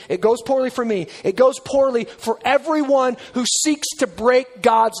you. It goes poorly for me. It goes poorly for everyone who seeks to break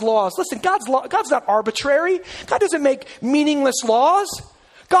God's laws. Listen, God's not arbitrary. God doesn't make meaningless laws.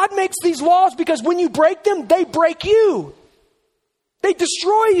 God makes these laws because when you break them, they break you. They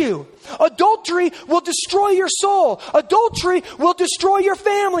destroy you. Adultery will destroy your soul. Adultery will destroy your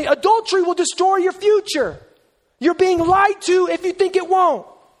family. Adultery will destroy your future. You're being lied to if you think it won't.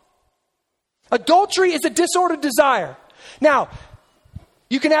 Adultery is a disordered desire. Now,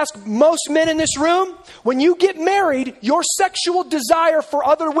 you can ask most men in this room, when you get married, your sexual desire for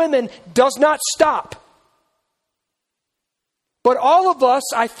other women does not stop. But all of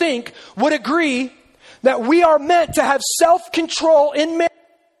us, I think, would agree that we are meant to have self-control in marriage.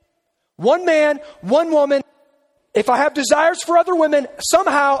 One man, one woman. If I have desires for other women,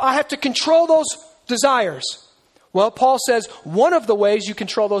 somehow I have to control those desires. Well, Paul says one of the ways you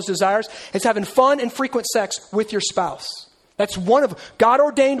control those desires is having fun and frequent sex with your spouse. That's one of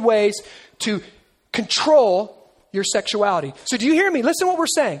God-ordained ways to control your sexuality. So do you hear me? Listen to what we're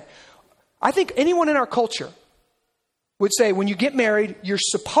saying. I think anyone in our culture would say when you get married, you're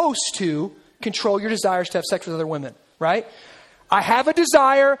supposed to control your desires to have sex with other women, right? I have a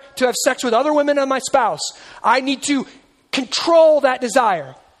desire to have sex with other women and my spouse. I need to control that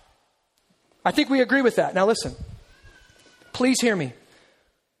desire. I think we agree with that. Now listen, please hear me.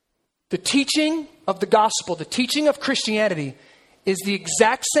 The teaching of the gospel, the teaching of Christianity is the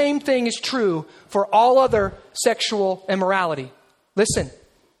exact same thing is true for all other sexual immorality. Listen,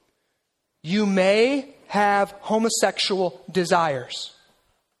 you may have homosexual desires.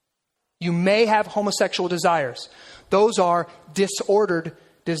 You may have homosexual desires. Those are disordered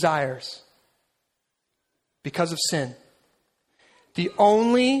desires because of sin. The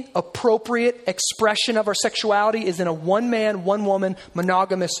only appropriate expression of our sexuality is in a one-man, one-woman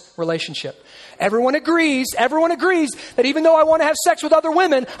monogamous relationship. Everyone agrees that even though I want to have sex with other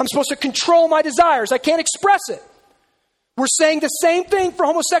women, I'm supposed to control my desires. I can't express it. We're saying the same thing for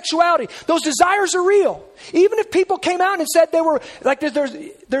homosexuality. Those desires are real. Even if people came out and said they were, like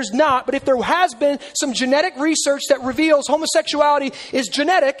there's not, but if there has been some genetic research that reveals homosexuality is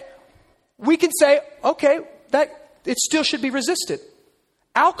genetic, we can say, okay, that it still should be resisted.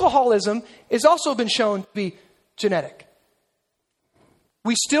 Alcoholism has also been shown to be genetic.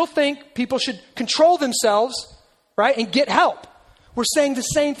 We still think people should control themselves, right, and get help. We're saying the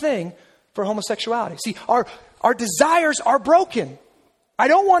same thing for homosexuality. See, our desires are broken. I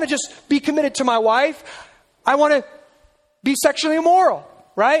don't want to just be committed to my wife. I want to be sexually immoral,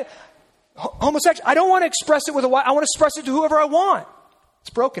 right? Homosexual. I don't want to express it with a wife. I want to express it to whoever I want. It's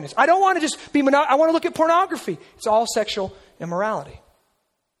brokenness. I don't want to just be I want to look at pornography. It's all sexual immorality.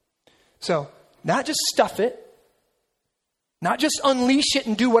 So, not just stuff it, not just unleash it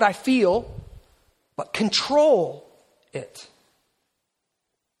and do what I feel, but control it.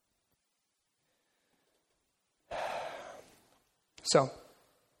 So,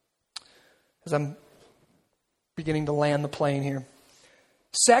 as I'm beginning to land the plane here,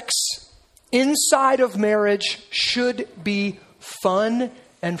 sex inside of marriage should be fun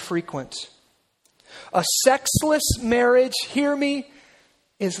and frequent. A sexless marriage, hear me,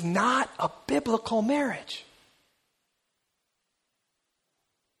 is not a biblical marriage.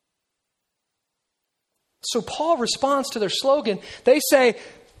 So Paul responds to their slogan. They say,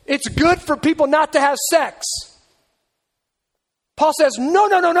 it's good for people not to have sex. Paul says,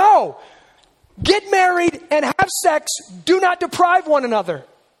 no. Get married and have sex. Do not deprive one another.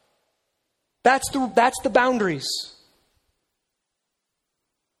 That's the boundaries.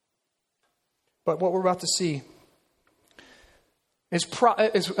 But what we're about to see is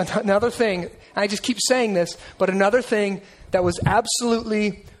another thing. I just keep saying this, but another thing that was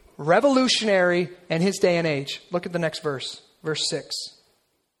absolutely revolutionary in his day and age. Look at the next verse, verse 6.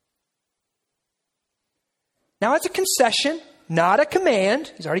 Now it's a concession, not a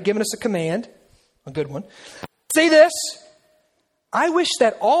command. He's already given us a command. a good one. Say this, I wish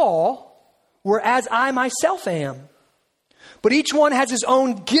that all were as I myself am. But each one has his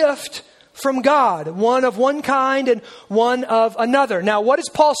own gift from God, one of one kind and one of another. Now, what is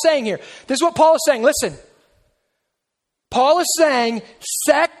Paul saying here? This is what Paul is saying. Listen. Paul is saying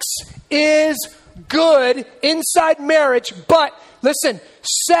sex is good inside marriage, but listen,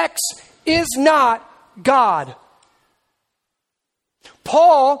 sex is not God.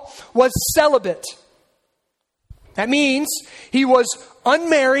 Paul was celibate. That means he was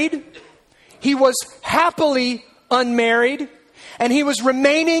unmarried, he was happily unmarried, and he was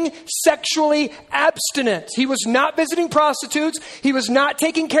remaining sexually abstinent. He was not visiting prostitutes. He was not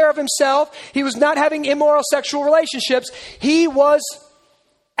taking care of himself. He was not having immoral sexual relationships. He was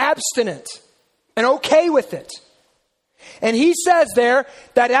abstinent and okay with it. And he says there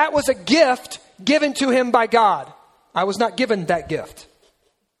that that was a gift given to him by God. I was not given that gift.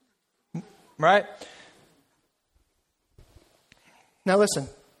 Right? Now listen.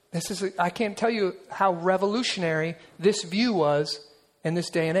 I can't tell you how revolutionary this view was in this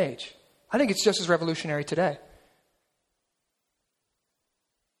day and age. I think it's just as revolutionary today.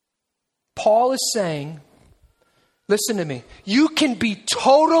 Paul is saying, listen to me, you can be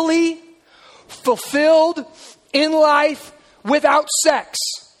totally fulfilled in life without sex.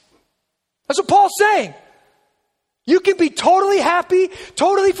 That's what Paul's saying. You can be totally happy,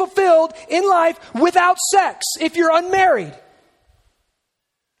 totally fulfilled in life without sex if you're unmarried.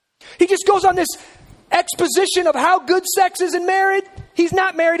 He just goes on this exposition of how good sex is in marriage. He's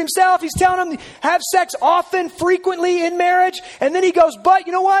not married himself. He's telling them to have sex often, frequently in marriage. And then he goes, but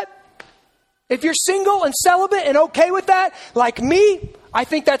you know what? If you're single and celibate and okay with that, like me, I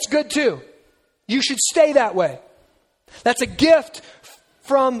think that's good too. You should stay that way. That's a gift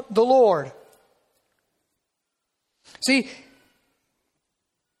from the Lord. See,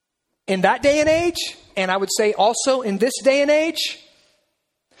 in that day and age, and I would say also in this day and age,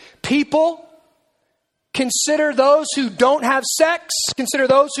 people consider those who don't have sex, consider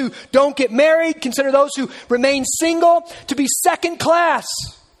those who don't get married, consider those who remain single to be second class.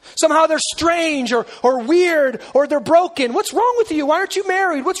 Somehow they're strange or weird or they're broken. What's wrong with you? Why aren't you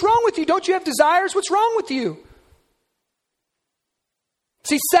married? What's wrong with you? Don't you have desires? What's wrong with you?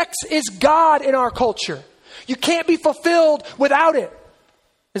 See, sex is God in our culture. You can't be fulfilled without it,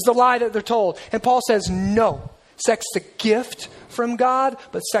 is the lie that they're told. And Paul says, no, sex is a gift from God,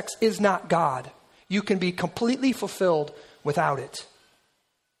 but sex is not God. You can be completely fulfilled without it.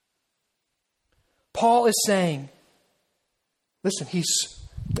 Paul is saying, listen, he's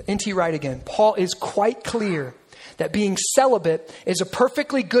N.T. Wright again. Paul is quite clear that being celibate is a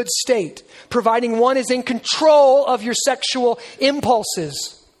perfectly good state, providing one is in control of your sexual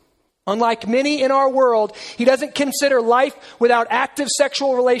impulses. Unlike many in our world, he doesn't consider life without active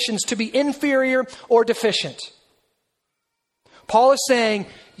sexual relations to be inferior or deficient. Paul is saying,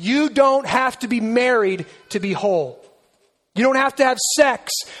 you don't have to be married to be whole. You don't have to have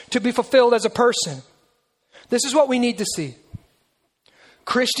sex to be fulfilled as a person. This is what we need to see.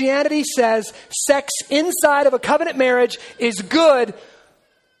 Christianity says sex inside of a covenant marriage is good,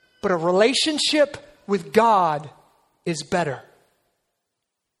 but a relationship with God is better.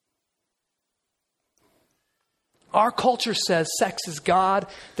 Our culture says sex is God,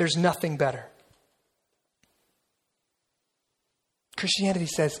 there's nothing better. Christianity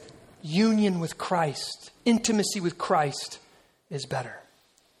says union with Christ, intimacy with Christ is better.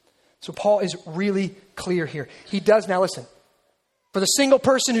 So Paul is really clear here. He does, now listen, for the single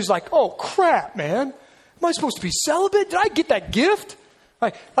person who's like, oh crap, man, am I supposed to be celibate? Did I get that gift?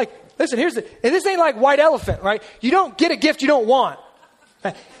 Like, listen, and this ain't like white elephant, right? You don't get a gift you don't want.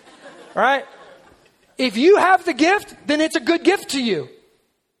 All right? If you have the gift, then it's a good gift to you.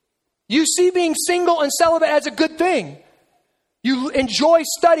 You see being single and celibate as a good thing. You enjoy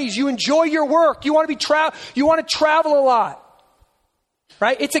studies. You enjoy your work. You want to travel a lot.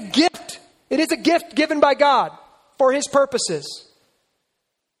 Right? It's a gift. It is a gift given by God for His purposes.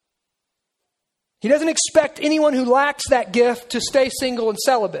 He doesn't expect anyone who lacks that gift to stay single and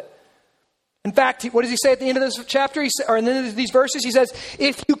celibate. In fact, what does he say at the end of this chapter? Or in the end of these verses, he says,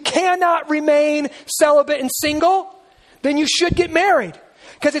 if you cannot remain celibate and single, then you should get married.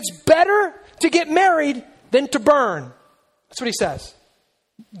 Because it's better to get married than to burn. That's what he says.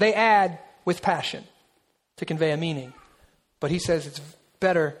 They add with passion to convey a meaning. But he says it's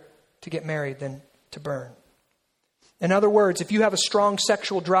better to get married than to burn. In other words, if you have a strong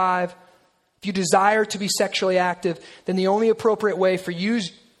sexual drive, if you desire to be sexually active, then the only appropriate way for you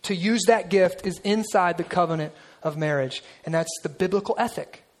to use that gift is inside the covenant of marriage. And that's the biblical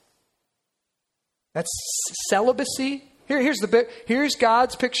ethic. That's celibacy. Here's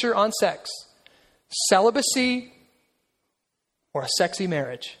God's picture on sex. celibacy or a sexy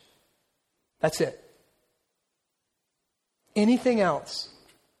marriage. That's it. Anything else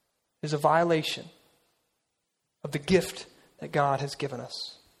is a violation of the gift that God has given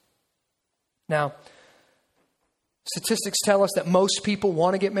us. Now, statistics tell us that most people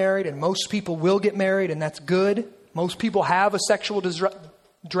want to get married and most people will get married, and that's good. Most people have a sexual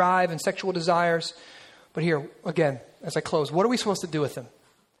drive and sexual desires. But here, again, as I close, what are we supposed to do with them?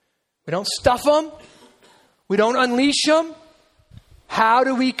 We don't stuff them. We don't unleash them. How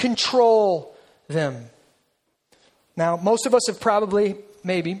do we control them? Now, most of us have probably,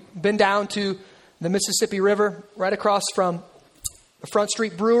 maybe, been down to the Mississippi River, right across from the Front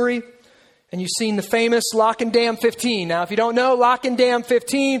Street Brewery, and you've seen the famous Lock and Dam 15. Now, if you don't know, Lock and Dam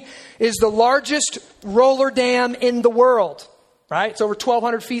 15 is the largest roller dam in the world, right? It's over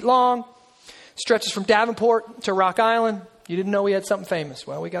 1,200 feet long, stretches from Davenport to Rock Island. You didn't know we had something famous.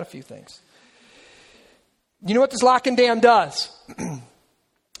 Well, we got a few things. You know what this Lock and Dam does?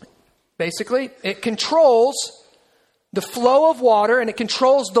 Basically, it controls the flow of water and it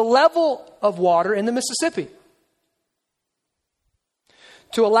controls the level of water in the Mississippi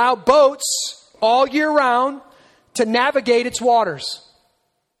to allow boats all year round to navigate its waters.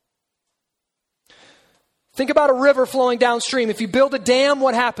 Think about a river flowing downstream. If you build a dam,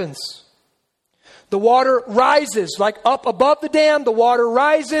 what happens? The water rises, like up above the dam, the water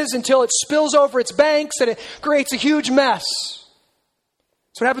rises until it spills over its banks and it creates a huge mess.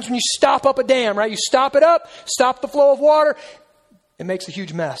 That's what happens when you stop up a dam, right? You stop it up, stop the flow of water, it makes a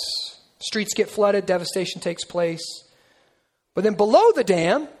huge mess. Streets get flooded, devastation takes place. But then below the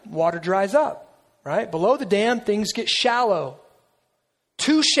dam, water dries up, right? Below the dam, things get shallow.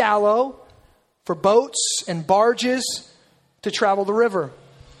 Too shallow for boats and barges to travel the river.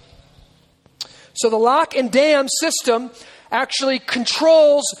 So the lock and dam system actually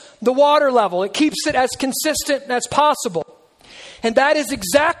controls the water level. It keeps it as consistent as possible. And that is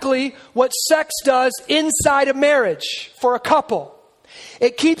exactly what sex does inside a marriage for a couple.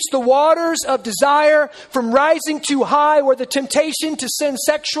 It keeps the waters of desire from rising too high where the temptation to sin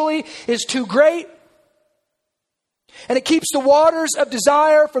sexually is too great. And it keeps the waters of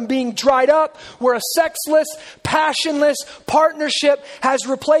desire from being dried up where a sexless, passionless partnership has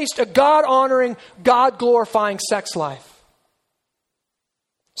replaced a God-honoring, God-glorifying sex life.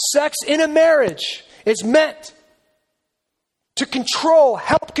 Sex in a marriage is meant to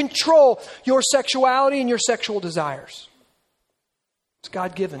help control your sexuality and your sexual desires. It's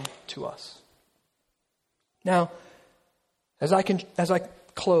God-given to us. Now, as I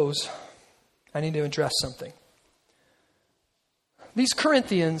close, I need to address something. These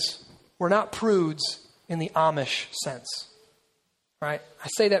Corinthians were not prudes in the Amish sense, right? I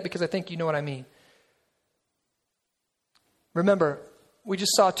say that because I think you know what I mean. Remember, we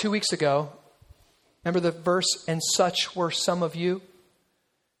just saw 2 weeks ago, remember the verse, and such were some of you?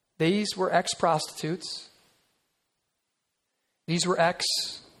 These were ex-prostitutes. These were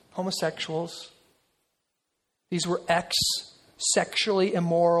ex-homosexuals. These were ex-sexually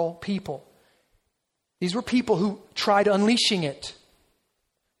immoral people. These were people who tried unleashing it,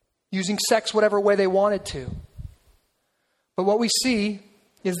 using sex whatever way they wanted to. But what we see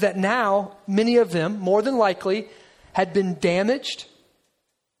is that now, many of them, more than likely, had been damaged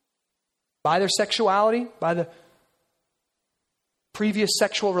by their sexuality, by the previous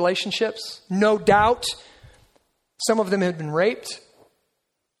sexual relationships. No doubt, some of them had been raped.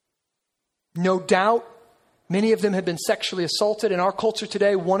 No doubt, many of them had been sexually assaulted. In our culture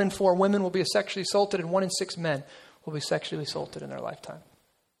today, 1 in 4 women will be sexually assaulted and 1 in 6 men will be sexually assaulted in their lifetime.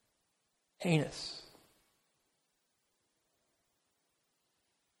 Heinous.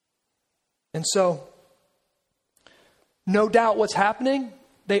 And so, no doubt what's happening,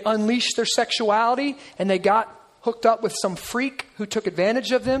 they unleashed their sexuality and they got hooked up with some freak who took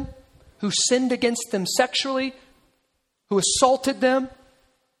advantage of them, who sinned against them sexually, who assaulted them.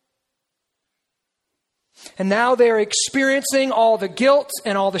 And now they're experiencing all the guilt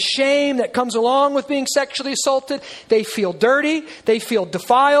and all the shame that comes along with being sexually assaulted. They feel dirty. They feel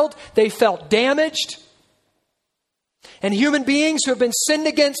defiled. They felt damaged. And human beings who have been sinned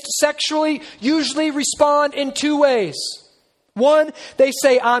against sexually usually respond in 2 ways. One, they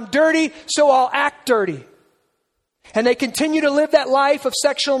say, I'm dirty, so I'll act dirty. And they continue to live that life of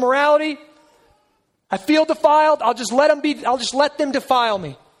sexual immorality. I feel defiled. I'll just let them defile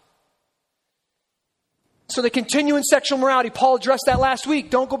me. So they continue in sexual morality. Paul addressed that last week.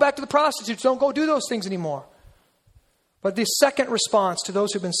 Don't go back to the prostitutes. Don't go do those things anymore. But the second response to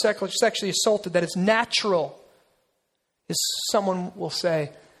those who've been sexually assaulted that is natural is someone will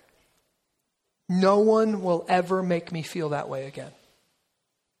say, no one will ever make me feel that way again.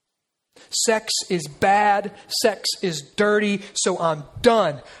 Sex is bad. Sex is dirty. So I'm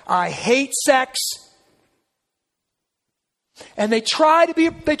done. I hate sex. And they try to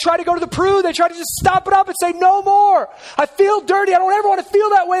go to the prude. They try to just stop it up and say, no more. I feel dirty. I don't ever want to feel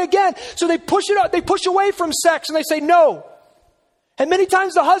that way again. So they push it up. They push away from sex and they say no. And many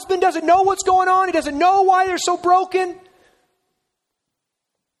times the husband doesn't know what's going on. He doesn't know why they're so broken.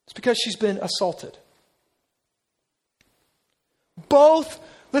 It's because she's been assaulted.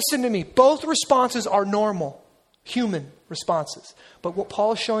 Listen to me, both responses are normal, human responses. But what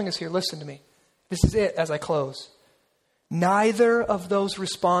Paul is showing us here, listen to me. This is it as I close. Neither of those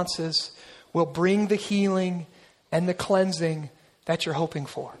responses will bring the healing and the cleansing that you're hoping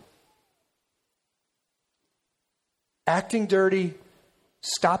for. Acting dirty,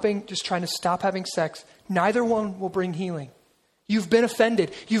 just trying to stop having sex, neither one will bring healing. You've been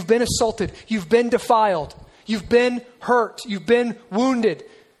offended. You've been assaulted. You've been defiled. You've been hurt. You've been wounded.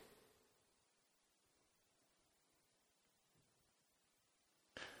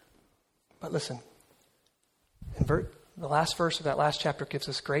 But listen, the last verse of that last chapter gives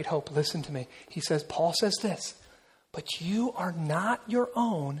us great hope. Listen to me. Paul says this, but you are not your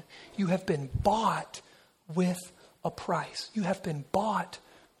own. You have been bought with a price. You have been bought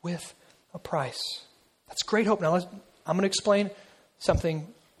with a price. That's great hope. Now, I'm going to explain something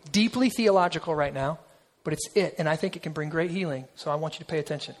deeply theological right now, but it's it, and I think it can bring great healing. So I want you to pay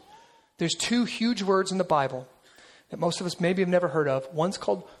attention. There's two huge words in the Bible that most of us maybe have never heard of. One's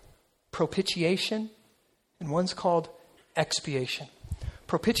called propitiation, and one's called expiation.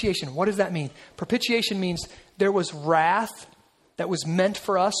 Propitiation, what does that mean? Propitiation means there was wrath that was meant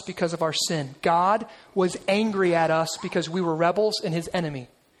for us because of our sin. God was angry at us because we were rebels and his enemy.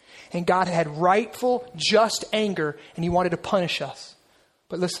 And God had rightful, just anger, and he wanted to punish us.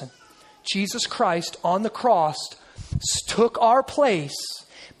 But listen, Jesus Christ on the cross took our place,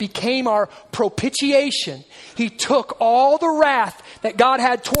 became our propitiation. He took all the wrath that God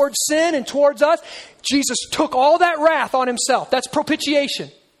had towards sin and towards us. Jesus took all that wrath on himself. That's propitiation.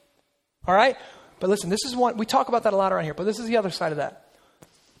 All right? But listen, this is one, we talk about that a lot around here, but this is the other side of that.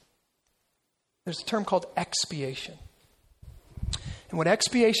 There's a term called expiation. And what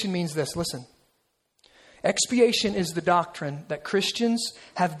expiation means this, listen. Expiation is the doctrine that Christians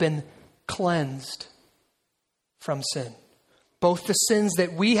have been cleansed from sin. Both the sins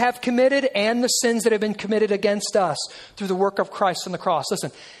that we have committed and the sins that have been committed against us through the work of Christ on the cross.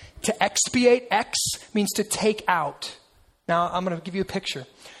 Listen, to expiate, ex means to take out. Now, I'm going to give you a picture.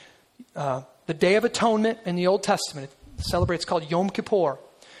 The Day of Atonement in the Old Testament, it's called Yom Kippur.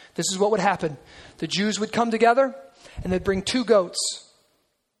 This is what would happen. The Jews would come together and they'd bring 2 goats.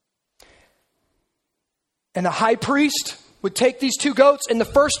 And the high priest would take these 2 goats, and the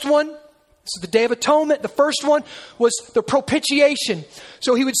first one, this is the Day of Atonement, the first one was the propitiation.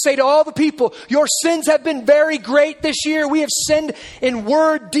 So he would say to all the people, your sins have been very great this year. We have sinned in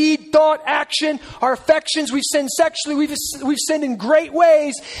word, deed, thought, action, our affections. We've sinned sexually. We've sinned in great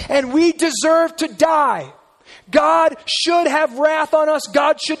ways, and we deserve to die. God should have wrath on us.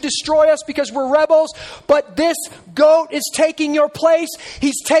 God should destroy us because we're rebels. But this goat is taking your place.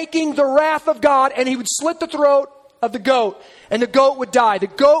 He's taking the wrath of God, and he would slit the throat of the goat, and the goat would die. The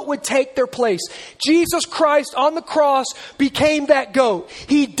goat would take their place. Jesus Christ on the cross became that goat.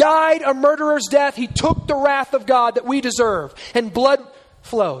 He died a murderer's death. He took the wrath of God that we deserve, and blood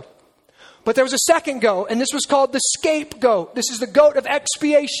flowed. But there was a second goat, and this was called the scapegoat. This is the goat of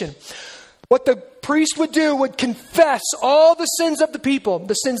expiation. What the priest would do would confess all the sins of the people,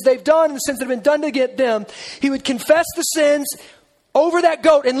 the sins they've done and the sins that have been done to get them. He would confess the sins over that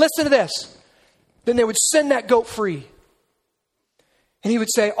goat, and listen to this. Then they would send that goat free. And he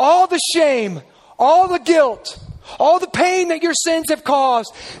would say, all the shame, all the guilt, all the pain that your sins have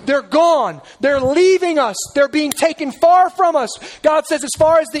caused, they're gone. They're leaving us. They're being taken far from us. God says, as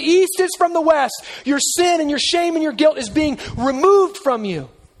far as the east is from the west, your sin and your shame and your guilt is being removed from you.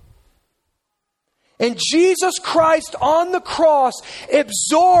 And Jesus Christ on the cross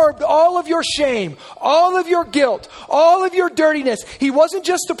absorbed all of your shame, all of your guilt, all of your dirtiness. He wasn't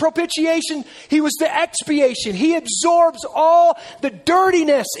just the propitiation, he was the expiation. He absorbs all the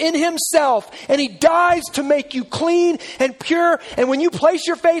dirtiness in himself, and he dies to make you clean and pure. And when you place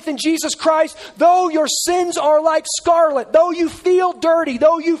your faith in Jesus Christ, though your sins are like scarlet, though you feel dirty,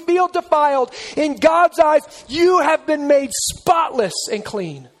 though you feel defiled, in God's eyes, you have been made spotless and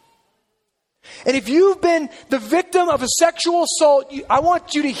clean. And if you've been the victim of a sexual assault, I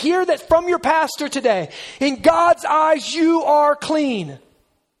want you to hear that from your pastor today. In God's eyes, you are clean.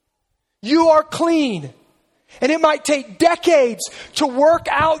 You are clean. And it might take decades to work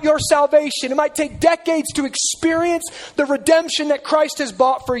out your salvation. It might take decades to experience the redemption that Christ has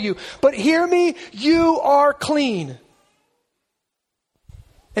bought for you. But hear me, you are clean.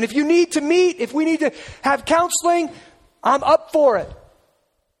 And if you need to meet, if we need to have counseling, I'm up for it.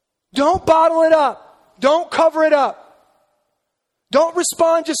 Don't bottle it up. Don't cover it up. Don't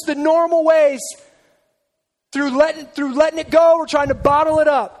respond just the normal ways through letting it go or trying to bottle it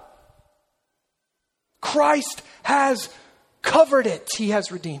up. Christ has covered it. He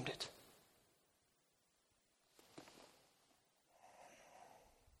has redeemed it.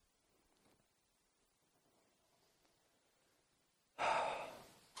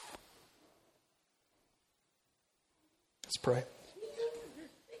 Let's pray.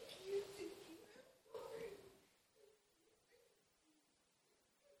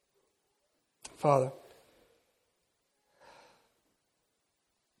 Father,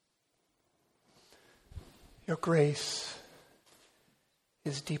 your grace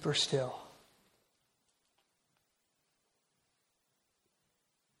is deeper still.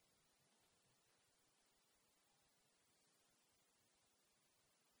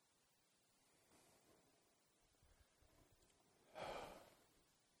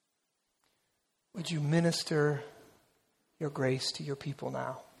 Would you minister your grace to your people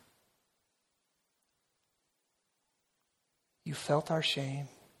now? You felt our shame.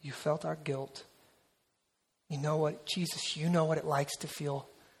 You felt our guilt. You know what, Jesus, you know what it likes to feel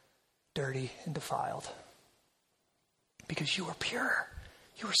dirty and defiled. Because you were pure.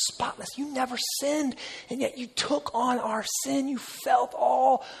 You were spotless. You never sinned. And yet you took on our sin. You felt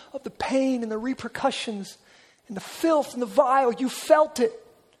all of the pain and the repercussions and the filth and the vile. You felt it.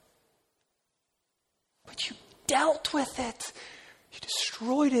 But you dealt with it. You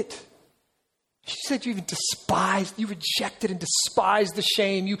destroyed it. You said you even despised, you rejected and despised the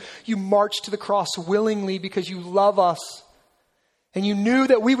shame. You marched to the cross willingly because you love us. And you knew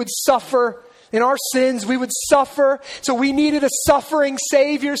that we would suffer in our sins. We would suffer. So we needed a suffering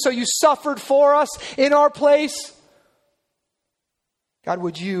Savior. So you suffered for us in our place. God,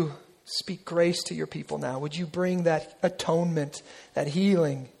 would you speak grace to your people now? Would you bring that atonement, that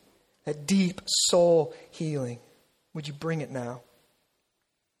healing, that deep soul healing? Would you bring it now?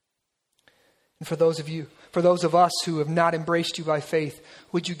 And for those of us who have not embraced you by faith,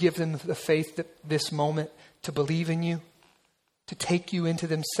 would you give them the faith that this moment to believe in you, to take you into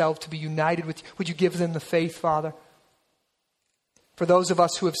themselves, to be united with you? Would you give them the faith, Father? For those of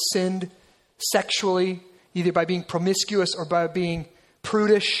us who have sinned sexually, either by being promiscuous or by being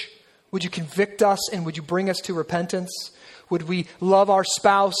prudish, would you convict us and would you bring us to repentance? Would we love our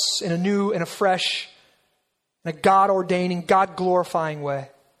spouse in a new and a fresh, in a God-ordaining, God-glorifying way?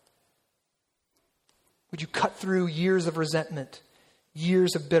 Would you cut through years of resentment,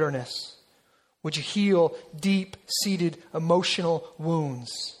 years of bitterness? Would you heal deep-seated emotional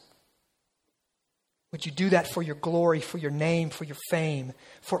wounds? Would you do that for your glory, for your name, for your fame,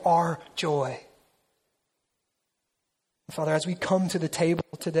 for our joy? Father, as we come to the table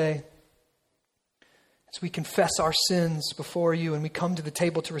today, as we confess our sins before you and we come to the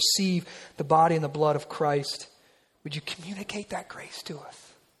table to receive the body and the blood of Christ, would you communicate that grace to us?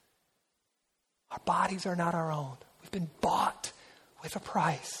 Our bodies are not our own. We've been bought with a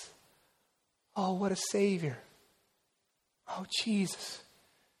price. Oh, what a Savior. Oh, Jesus.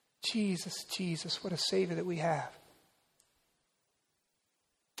 Jesus, Jesus, what a Savior that we have.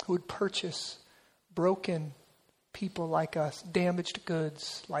 Who would purchase broken people like us, damaged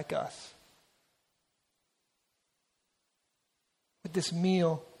goods like us. Would this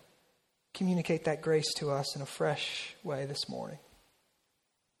meal communicate that grace to us in a fresh way this morning?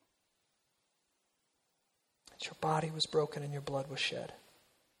 Your body was broken and your blood was shed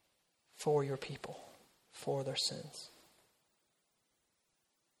for your people, for their sins.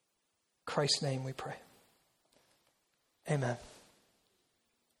 In Christ's name we pray. Amen.